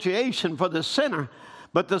propitiation for the sinner,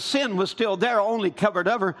 but the sin was still there, only covered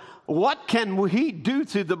over, what can he do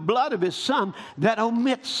through the blood of his son that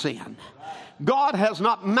omits sin? God has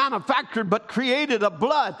not manufactured but created a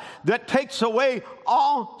blood that takes away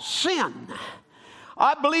all sin.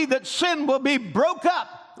 I believe that sin will be broke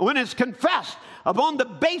up when it's confessed upon the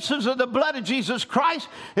basis of the blood of Jesus Christ.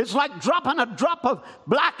 It's like dropping a drop of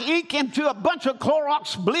black ink into a bunch of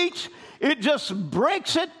Clorox bleach. It just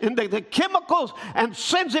breaks it into the chemicals and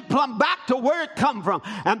sends it plumb back to where it come from.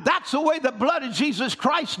 And that's the way the blood of Jesus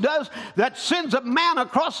Christ does, that sends a man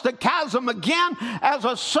across the chasm again as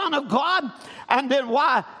a son of God. And then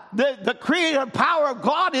why? The creative power of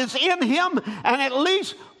God is in him, and at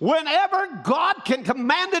least whenever God can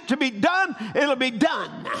command it to be done, it'll be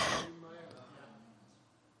done.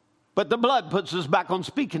 But the blood puts us back on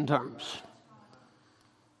speaking terms.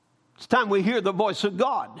 It's time we hear the voice of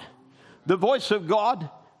God. The voice of God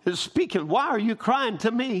is speaking. Why are you crying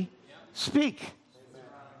to me? Speak.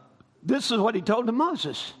 This is what he told to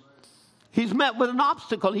Moses. He's met with an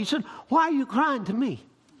obstacle. He said, why are you crying to me?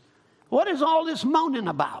 What is all this moaning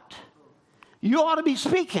about? You ought to be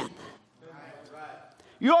speaking.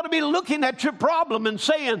 You ought to be looking at your problem and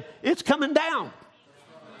saying, it's coming down.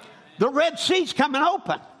 The Red Sea's coming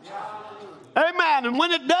open. Amen. And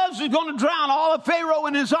when it does, it's going to drown all of Pharaoh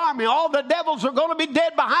and his army. All the devils are going to be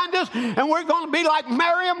dead behind us, and we're going to be like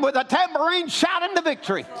Miriam with a tambourine shouting the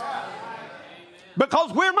victory.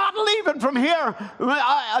 Because we're not leaving from here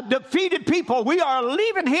a defeated people. We are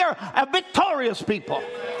leaving here a victorious people.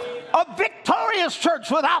 A victorious church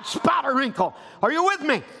without spot or wrinkle. Are you with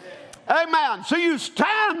me? Amen. So you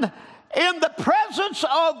stand in the presence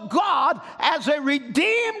of God as a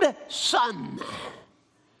redeemed son.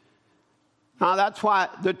 Now, that's why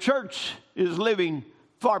the church is living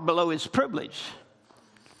far below its privilege.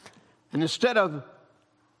 And instead of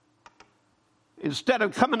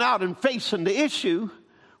coming out and facing the issue,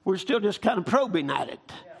 we're still just kind of probing at it,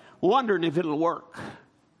 wondering if it'll work.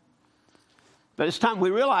 But it's time we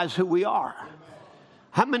realize who we are.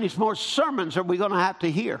 How many more sermons are we going to have to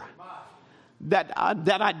hear that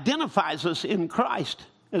identifies us in Christ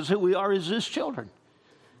as who we are as His children?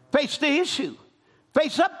 Face the issue.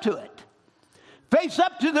 Face up to it. Face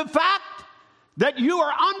up to the fact that you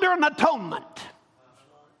are under an atonement.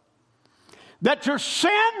 That your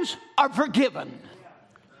sins are forgiven.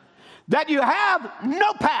 That you have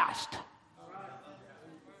no past.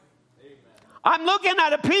 I'm looking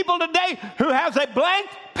at a people today who has a blank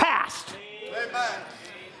past. Amen.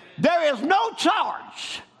 There is no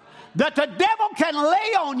charge that the devil can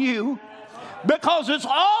lay on you because it's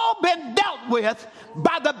all been dealt with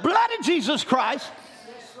by the blood of Jesus Christ.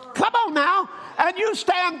 Come on now. And you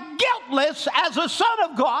stand guiltless as a son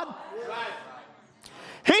of God.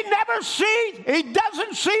 He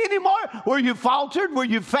doesn't see anymore where you faltered, where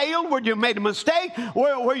you failed, where you made a mistake,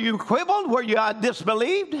 where you quibbled, where you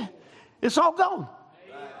disbelieved. It's all gone.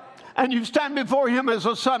 And you stand before Him as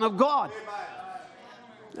a son of God.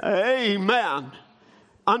 Amen.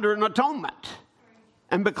 Under an atonement.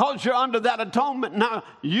 And because you're under that atonement, now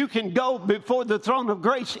you can go before the throne of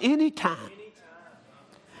grace anytime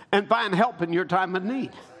and find help in your time of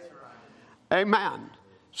need. Amen.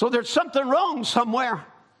 So there's something wrong somewhere.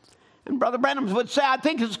 And Brother Branham would say, I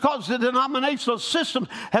think it's because the denominational system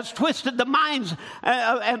has twisted the minds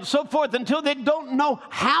and so forth until they don't know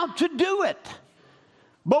how to do it.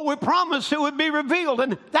 But we promised it would be revealed.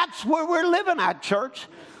 And that's where we're living at, church.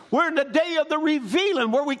 We're in the day of the revealing,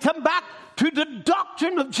 where we come back to the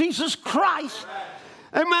doctrine of Jesus Christ.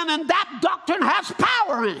 Amen. And that doctrine has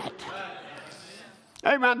power in it.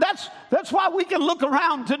 Amen. That's why we can look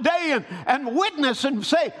around today and witness and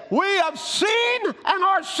say, we have seen and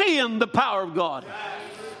are seeing the power of God.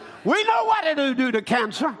 We know what it'll do to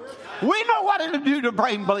cancer. We know what it'll do to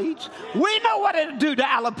brain bleeds. We know what it'll do to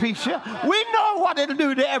alopecia. We know what it'll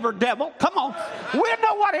do to every devil. Come on. We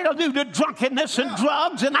know what it'll do to drunkenness and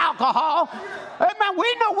drugs and alcohol. Amen.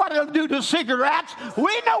 We know what it'll do to cigarettes.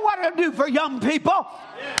 We know what it'll do for young people.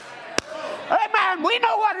 Amen. We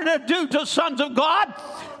know what it'll do to sons of God.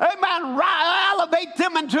 Amen. Elevate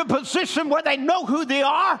them into a position where they know who they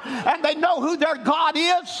are and they know who their God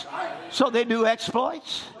is. So they do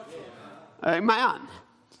exploits. Amen.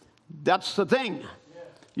 That's the thing.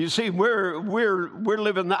 You see, we're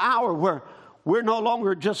living the hour where we're no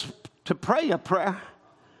longer just to pray a prayer.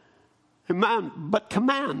 Amen. But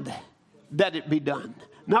command that it be done.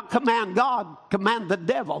 Not command God, command the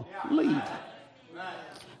devil. Leave.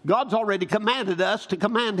 God's already commanded us to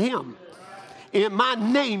command Him. In my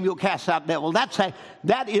name you'll cast out devil.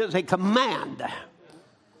 That is a command.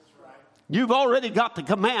 You've already got the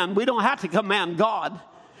command. We don't have to command God.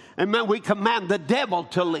 Amen. We command the devil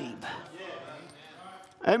to leave.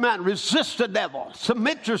 Amen. Resist the devil.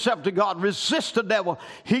 Submit yourself to God. Resist the devil.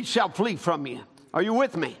 He shall flee from you. Are you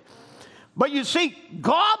with me? But you see,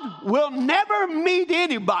 God will never meet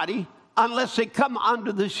anybody unless they come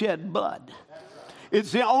under the shed blood.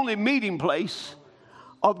 It's the only meeting place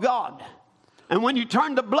of God. And when you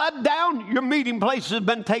turn the blood down, your meeting place has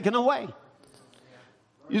been taken away.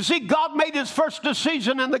 You see, God made His first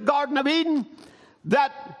decision in the Garden of Eden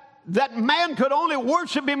that man could only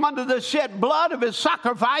worship Him under the shed blood of His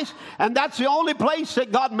sacrifice, and that's the only place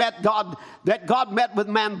that God met with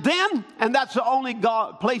man then, and that's the only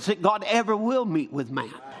place that God ever will meet with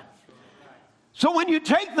man. So when you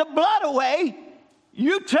take the blood away,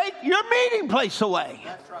 you take your meeting place away.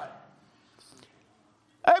 That's right.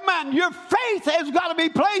 Amen. Your faith has got to be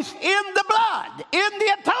placed in the blood, in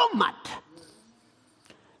the atonement.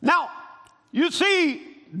 Now, you see,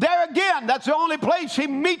 there again, that's the only place He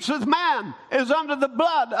meets with man is under the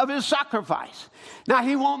blood of His sacrifice. Now,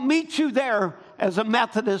 He won't meet you there as a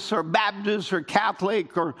Methodist or Baptist or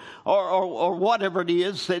Catholic or whatever it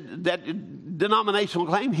is that denominational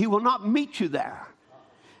claim. He will not meet you there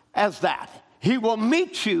as that. He will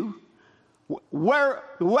meet you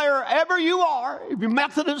wherever you are. If you're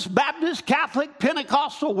Methodist, Baptist, Catholic,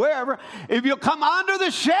 Pentecostal, wherever, if you come under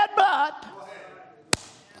the shed blood,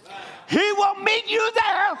 He will meet you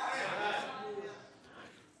there.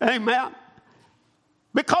 Amen.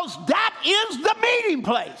 Because that is the meeting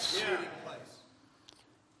place.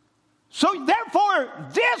 So therefore,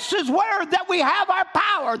 this is where that we have our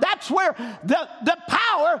power. That's where the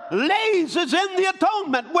power lays, is in the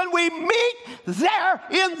atonement. When we meet there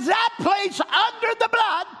in that place under the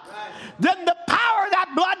blood, then the power of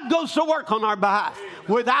that blood goes to work on our behalf.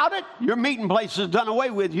 Without it, your meeting place is done away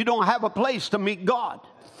with. You don't have a place to meet God.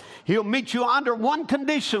 He'll meet you under one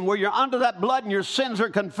condition, where you're under that blood and your sins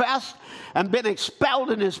are confessed and been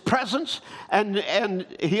expelled in His presence, and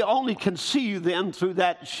He only can see you then through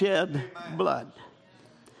that shed blood.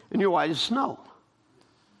 And you're white as snow.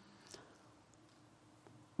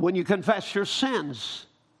 When you confess your sins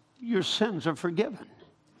are forgiven.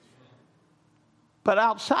 But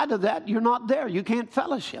outside of that, you're not there. You can't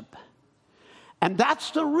fellowship. And that's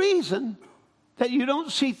the reason that you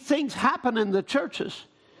don't see things happen in the churches.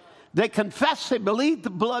 They confess, they believe the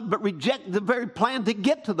blood, but reject the very plan to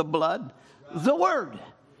get to the blood, the Word.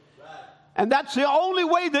 And that's the only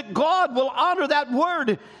way that God will honor that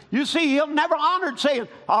Word. You see, He'll never honor it saying,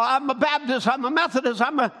 oh, I'm a Baptist, I'm a Methodist,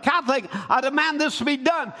 I'm a Catholic, I demand this to be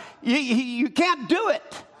done. You can't do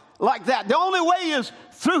it like that. The only way is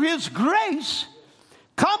through His grace,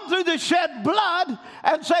 come through the shed blood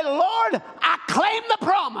and say, Lord, I claim the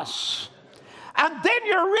promise. And then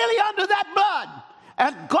you're really under that blood.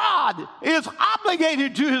 And God is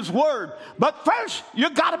obligated to His Word. But first,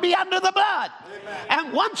 you've got to be under the blood. Amen.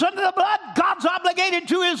 And once under the blood, God's obligated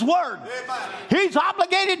to His Word. Amen. He's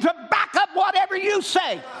obligated to back up whatever you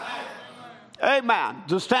say. Amen.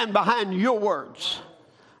 To stand behind your words.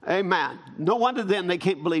 Amen. No wonder then they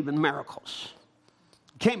can't believe in miracles.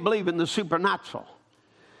 Can't believe in the supernatural.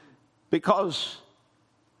 Because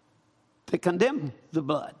they condemn the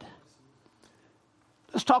blood.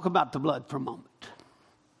 Let's talk about the blood for a moment.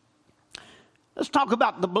 Let's talk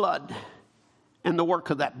about the blood and the work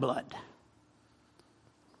of that blood.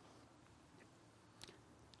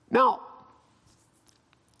 Now,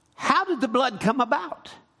 how did the blood come about?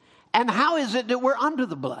 And how is it that we're under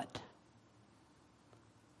the blood?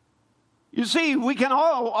 You see, we can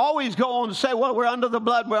always go on and say, well, we're under the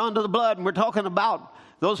blood, and we're talking about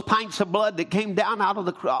those pints of blood that came down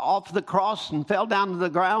off the cross and fell down to the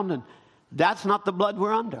ground, and that's not the blood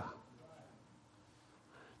we're under.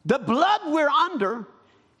 The blood we're under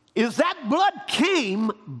is that blood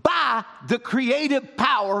came by the creative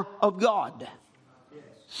power of God.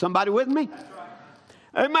 Somebody with me?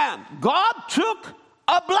 Amen. God took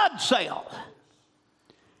a blood cell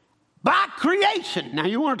by creation. Now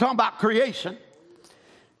you want to talk about creation.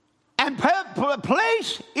 And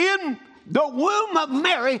placed in the womb of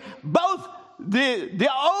Mary both the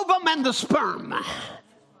ovum and the sperm.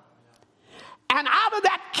 And out of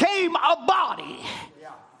that came a body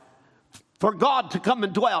for God to come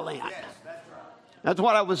and dwell in. Yes, that's right. That's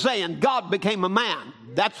what I was saying. God became a man.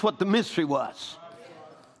 That's what the mystery was.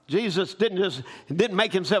 Jesus didn't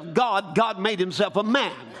make himself God. God made himself a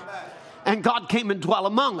man. And God came and dwelt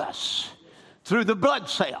among us through the blood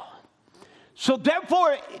cell. So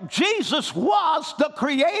therefore, Jesus was the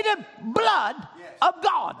creative blood of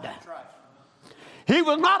God. That's right. He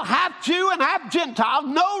was not half Jew and half Gentile.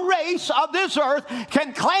 No race of this earth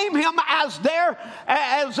can claim him as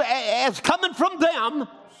coming from them.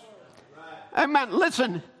 Amen.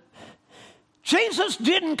 Listen, Jesus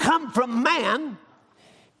didn't come from man.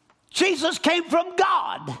 Jesus came from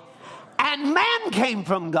God. And man came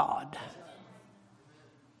from God.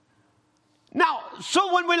 Now,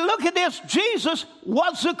 so when we look at this, Jesus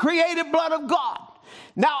was the creative blood of God.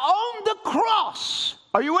 Now, on the cross,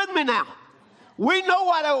 are you with me now? We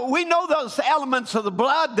know those elements of the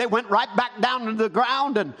blood. They went right back down into the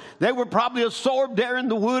ground, and they were probably absorbed there in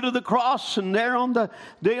the wood of the cross and there on the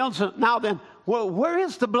deals. Now then, well, where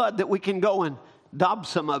is the blood that we can go and daub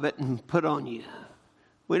some of it and put on you?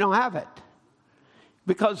 We don't have it.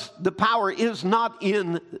 Because the power is not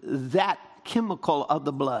in that chemical of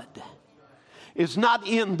the blood. It's not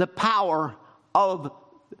in the power of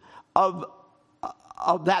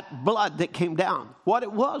that blood that came down. What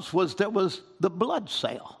it was there was the blood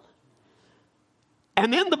cell.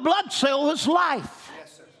 And in the blood cell was life.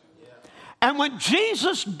 Yes, sir. Yeah. And when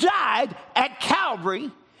Jesus died at Calvary,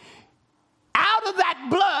 out of that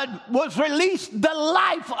blood was released the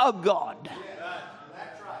life of God. Yeah.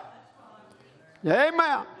 That's right.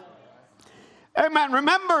 Amen. Amen.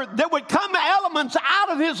 Remember, there would come elements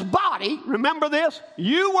out of his body. Remember this?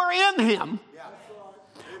 You were in him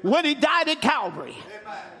when he died at Calvary.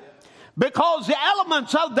 Because the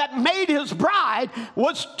elements of that made his bride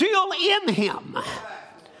was still in him.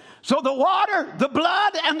 So the water, the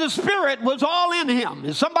blood, and the spirit was all in him.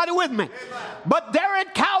 Is somebody with me? But there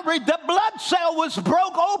at Calvary, the blood cell was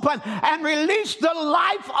broke open and released the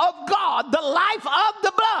life of God, the life of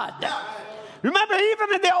the blood. Remember,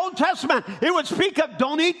 even in the Old Testament, it would speak of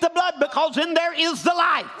don't eat the blood because in there is the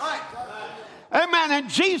life. Amen. And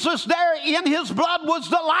Jesus there in his blood was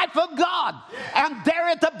the life of God. Yeah. And there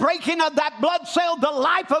at the breaking of that blood cell, the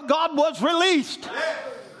life of God was released.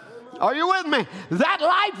 Yeah. Are you with me? That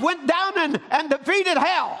life went down and defeated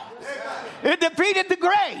hell. Yeah. It defeated the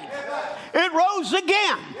grave. Yeah. It rose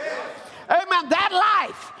again. Yeah. Amen. That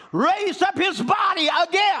life raised up his body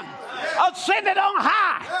again, ascended on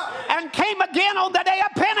high, and came again on the day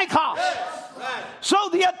of Pentecost. So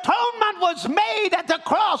the atonement was made at the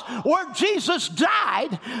cross where Jesus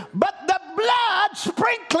died, but the blood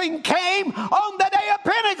sprinkling came on the day of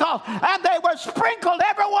Pentecost, and they were sprinkled,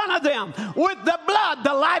 every one of them, with the blood,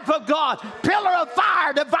 the life of God. Pillar of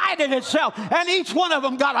fire divided itself, and each one of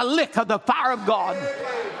them got a lick of the fire of God.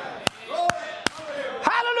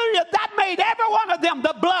 Hallelujah. That made every one of them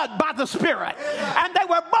the blood by the Spirit. And they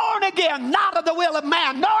were born again, not of the will of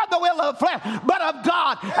man, nor the will of the flesh, but of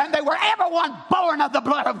God. And they were everyone born of the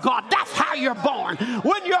blood of God. That's how you're born.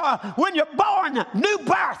 When you're born new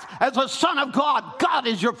birth as a son of God, God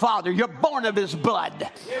is your Father. You're born of His blood.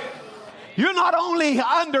 You're not only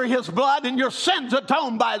under His blood and your sins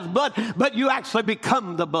atoned by His blood, but you actually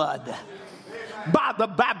become the blood by the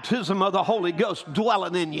baptism of the Holy Ghost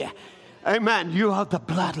dwelling in you. Amen. You are the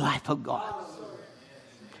blood life of God.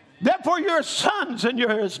 Therefore, you're sons and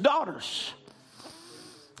you're His daughters.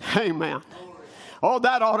 Amen. Oh,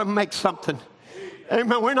 that ought to make something.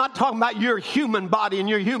 Amen. We're not talking about your human body and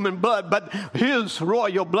your human blood, but His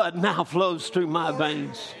royal blood now flows through my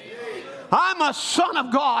veins. I'm a son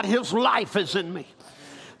of God. His life is in me.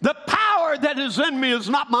 The power that is in me is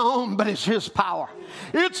not my own, but it's His power.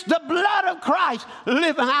 It's the blood of Christ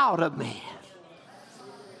living out of me.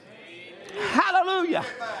 Hallelujah.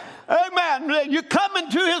 Amen. You come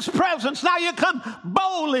into His presence. Now you come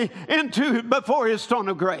boldly before His throne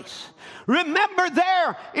of grace. Remember,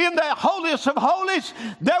 there in the holiest of holies,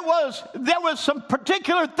 there was some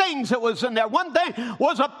particular things that was in there. One thing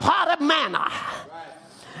was a pot of manna.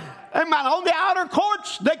 Amen. On the outer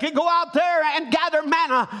courts, they could go out there and gather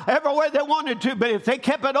manna everywhere they wanted to. But if they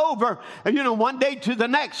kept it over, one day to the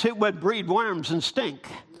next, it would breed worms and stink.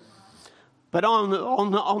 But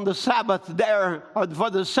on the Sabbath there, or for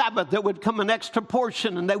the Sabbath, there would come an extra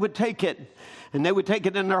portion, and they would take it. And they would take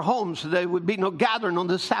it in their homes, so there would be no gathering on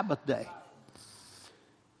the Sabbath day.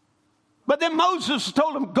 But then Moses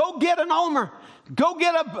told them, go get an omer. Go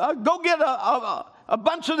get a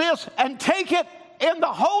bunch of this and take it in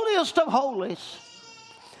the holiest of holies.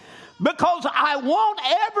 Because I want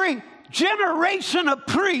every generation of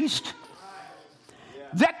priests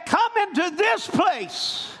that come into this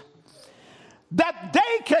place, that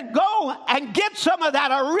they can go and get some of that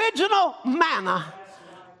original manna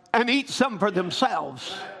and eat some for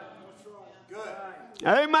themselves.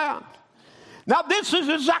 Amen. Now this is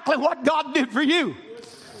exactly what God did for you.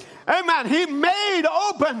 Amen. He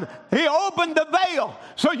opened the veil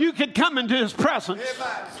so you could come into His presence.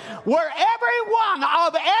 Where every one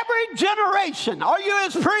of every generation, are you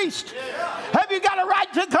His priest? Have you got a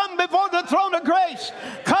right to come before the throne of grace?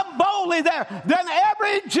 Come boldly there. Then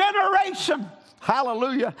every generation,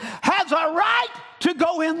 hallelujah, has a right to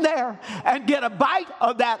go in there and get a bite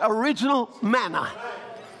of that original manna.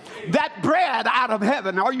 That bread out of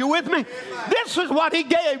heaven. Are you with me? This is what He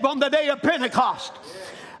gave on the day of Pentecost.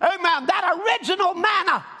 Amen. That original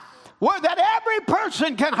manna, where that every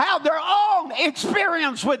person can have their own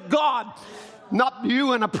experience with God. Not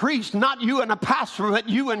you and a priest, not you and a pastor, but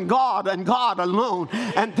you and God alone.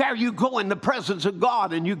 And there you go in the presence of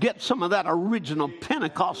God, and you get some of that original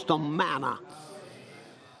Pentecostal manna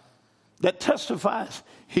that testifies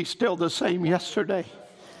He's still the same yesterday,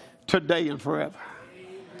 today, and forever.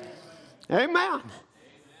 Amen.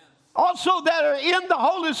 Also, that are in the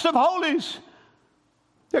holiest of holies,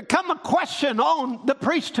 there come a question on the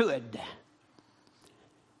priesthood.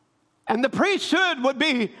 And the priesthood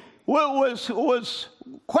was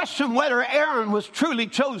question whether Aaron was truly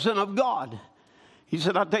chosen of God. He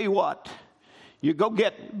said, I'll tell you what, you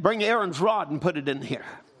bring Aaron's rod and put it in here.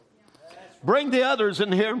 Bring the others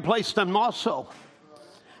in here and place them also.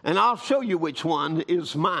 And I'll show you which one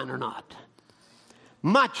is mine or not.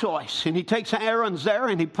 My choice. And he takes Aaron's there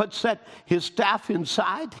and he puts his staff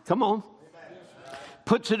inside. Come on.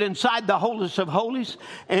 Puts it inside the holiest of holies,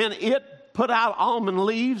 and it put out almond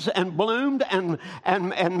leaves and bloomed and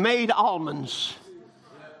made almonds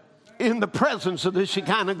in the presence of the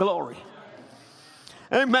Shekinah glory.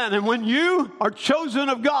 Amen. And when you are chosen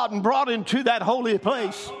of God and brought into that holy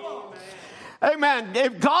place, amen,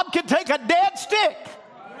 if God can take a dead stick,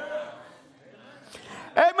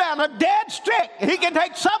 amen, a dead stick, He can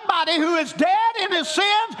take somebody who is dead in his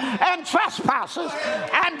sins and trespasses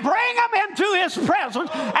and bring them into His presence,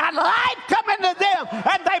 and life come into them,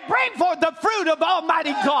 and they bring forth the fruit of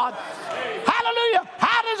Almighty God. Hallelujah.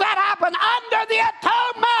 How does that happen? Under the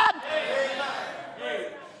atonement.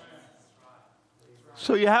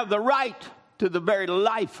 So you have the right to the very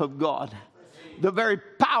life of God, the very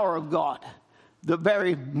power of God, the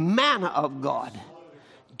very manna of God,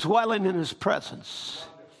 dwelling in His presence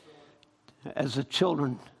as the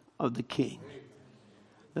children of the King.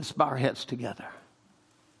 Let's bow our heads together.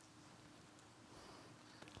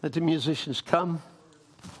 Let the musicians come.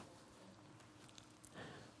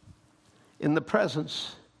 in the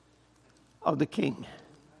presence of the King.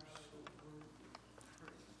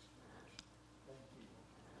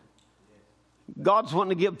 God's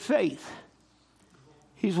wanting to give faith.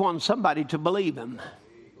 He's wanting somebody to believe him.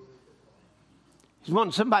 He's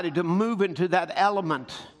wanting somebody to move into that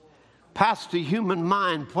element, past the human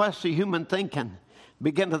mind, past the human thinking,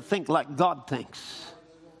 begin to think like God thinks.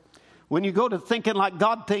 When you go to thinking like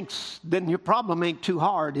God thinks, then your problem ain't too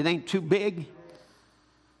hard. It ain't too big.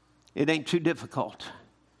 It ain't too difficult.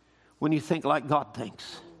 When you think like God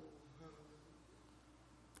thinks.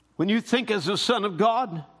 When you think as the Son of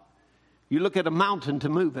God, you look at a mountain to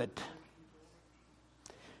move it.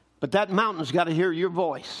 But that mountain's got to hear your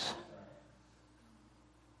voice.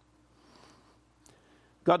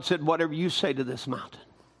 God said, whatever you say to this mountain.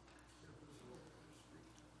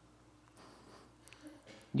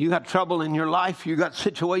 You got trouble in your life. You got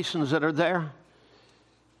situations that are there.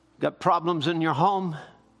 Got problems in your home.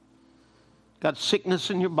 Got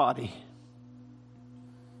sickness in your body.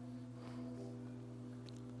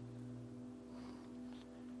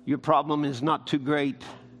 Your problem is not too great.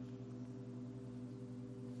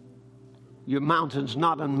 Your mountain's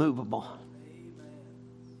not unmovable.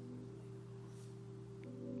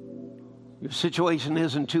 Your situation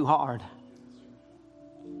isn't too hard.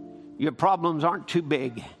 Your problems aren't too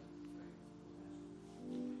big.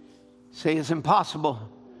 Say it's impossible.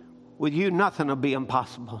 With you, nothing will be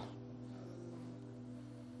impossible.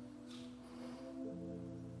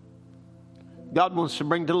 God wants to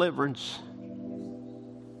bring deliverance.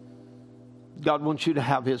 God wants you to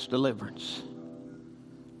have his deliverance.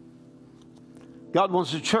 God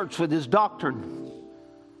wants a church with his doctrine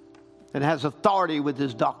that has authority with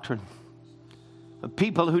his doctrine. A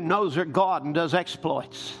people who knows their God and does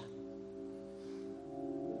exploits.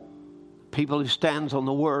 People who stands on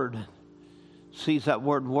the word, sees that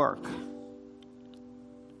word work.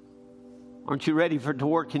 Aren't you ready for it to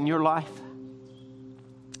work in your life?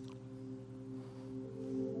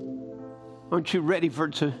 Aren't you ready for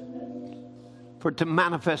it to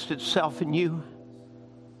manifest itself in you?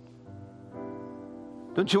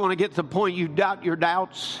 Don't you want to get to the point you doubt your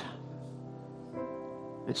doubts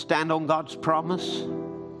and stand on God's promise?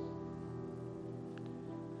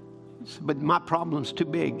 But my problem's too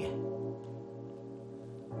big.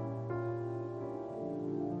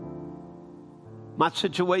 My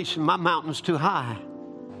situation, my mountain's too high.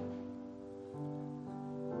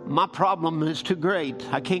 My problem is too great.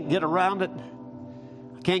 I can't get around it.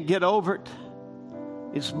 I can't get over it.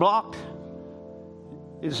 It's blocked.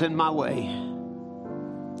 It's in my way.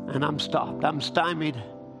 And I'm stopped. I'm stymied.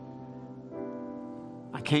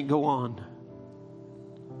 I can't go on.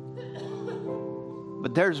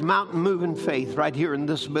 But there's mountain moving faith right here in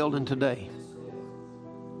this building today.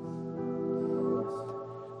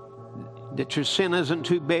 That your sin isn't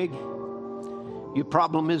too big. Your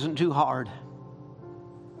problem isn't too hard.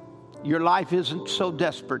 Your life isn't so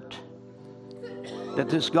desperate that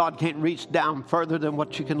this God can't reach down further than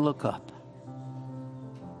what you can look up.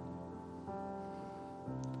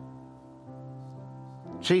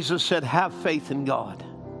 Jesus said, have faith in God.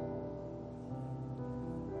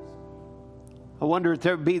 I wonder if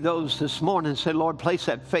there be those this morning say, Lord, place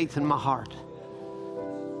that faith in my heart.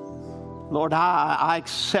 Lord, I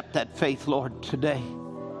accept that faith, Lord, today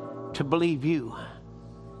to believe you.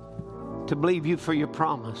 To believe you for your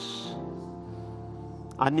promise.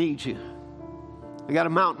 I need you. I got a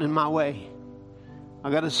mountain in my way.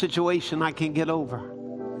 I got a situation I can't get over.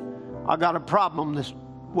 I got a problem that's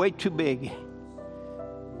way too big.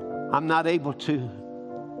 I'm not able to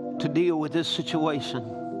deal with this situation.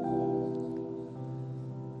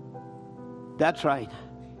 That's right.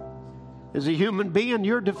 As a human being,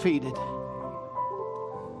 you're defeated.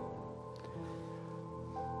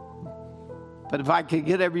 But if I could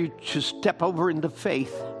get every to step over into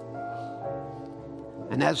faith,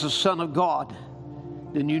 and as a son of God,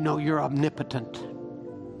 then you know you're omnipotent.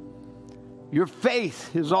 Your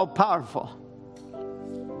faith is all powerful.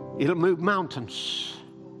 It'll move mountains.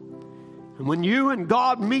 And when you and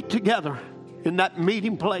God meet together in that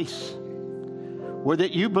meeting place where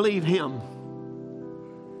that you believe him,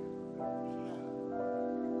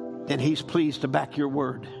 then he's pleased to back your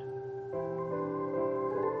word.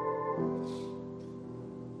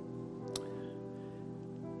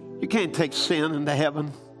 You can't take sin into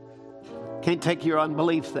heaven. Can't take your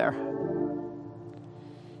unbelief there.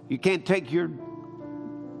 You can't take your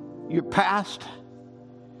past.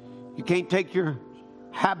 You can't take your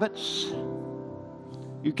habits.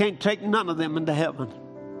 You can't take none of them into heaven.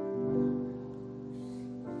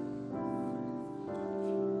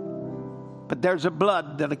 But there's a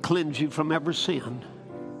blood that'll cleanse you from every sin.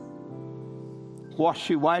 wash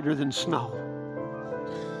you whiter than snow.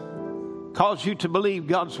 Cause you to believe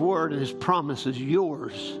God's word and his promise is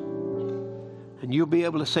yours. And you'll be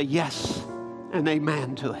able to say yes and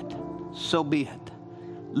amen to it. So be it.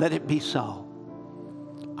 Let it be so.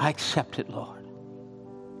 I accept it, Lord.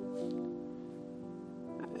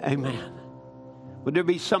 Amen. Would there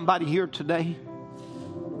be somebody here today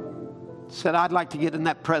said, I'd like to get in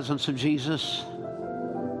that presence of Jesus?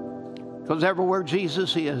 Because everywhere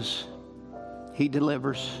Jesus is, he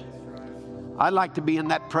delivers. I'd like to be in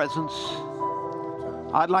that presence.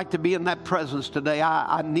 I'd like to be in that presence today.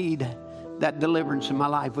 I need that deliverance in my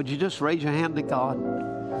life. Would you just raise your hand to God?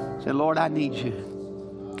 Say, Lord, I need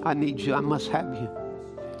you. I need you. I must have you.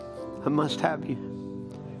 I must have you.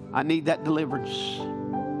 I need that deliverance.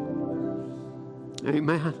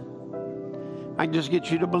 Amen. I can just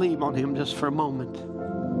get you to believe on him just for a moment.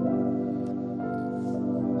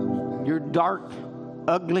 Your dark,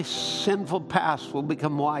 ugly, sinful past will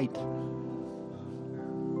become white.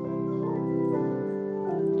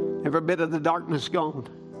 Every bit of the darkness gone.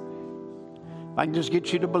 I can just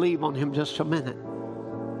get you to believe on him just a minute.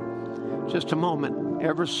 Just a moment.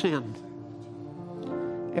 Every sin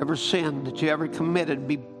that you ever committed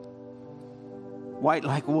be white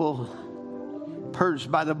like wool,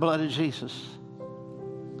 purged by the blood of Jesus.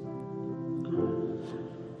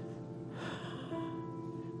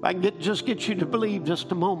 I can just get you to believe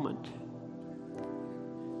just a moment.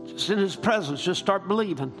 Just in his presence, just start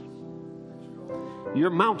believing. Your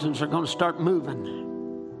mountains are going to start moving.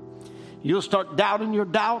 You'll start doubting your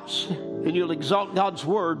doubts, and you'll exalt God's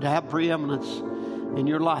word to have preeminence in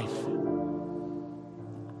your life.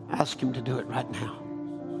 Ask him to do it right now.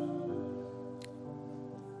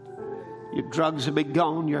 Your drugs will be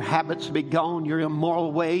gone. Your habits will be gone. Your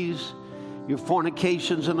immoral ways, your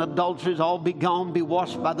fornications and adulteries all be gone. Be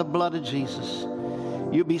washed by the blood of Jesus.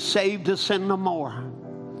 You'll be saved to sin no more.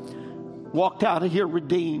 Walked out of here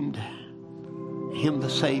redeemed. Him the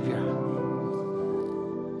Savior.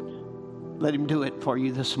 Let him do it for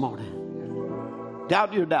you this morning.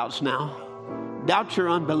 Doubt your doubts now. Doubt your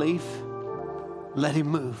unbelief. Let him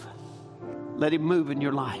move. Let him move in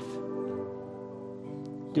your life.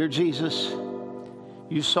 Dear Jesus,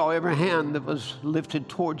 you saw every hand that was lifted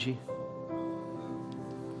towards you.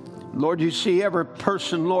 Lord, you see every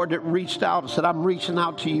person, Lord, that reached out and said, I'm reaching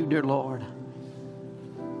out to you, dear Lord.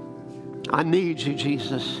 I need you,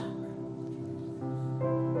 Jesus.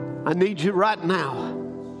 I need you right now.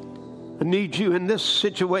 I need you in this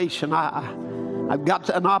situation. I've got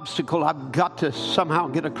an obstacle I've got to somehow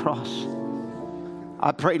get across.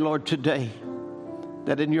 I pray, Lord, today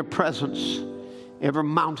that in your presence, every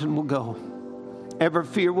mountain will go. Every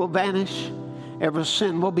fear will vanish. Every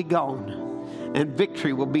sin will be gone. And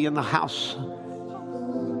victory will be in the house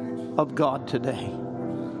of God today.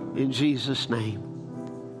 In Jesus' name.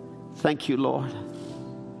 Thank you, Lord.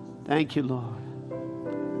 Thank you, Lord.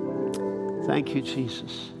 Thank you,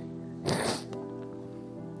 Jesus.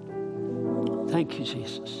 Thank you,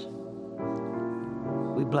 Jesus.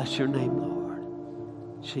 We bless your name, Lord.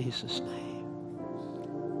 In Jesus' name.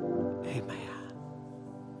 Amen.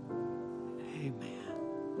 Amen.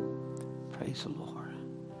 Praise the Lord.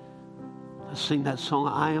 Let's sing that song,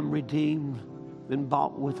 I am redeemed, been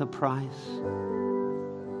bought with a price.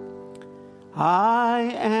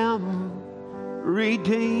 I am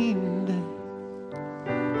redeemed.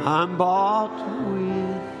 I'm bought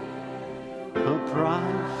with a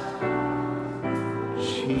price.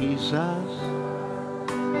 Jesus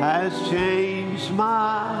has changed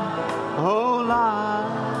my whole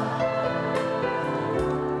life.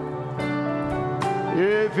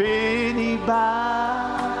 If anybody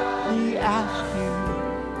asks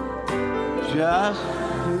you just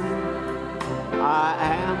who I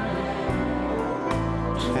am,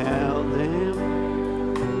 tell them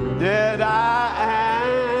that I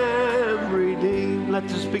am redeemed. Let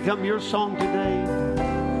this become your song today.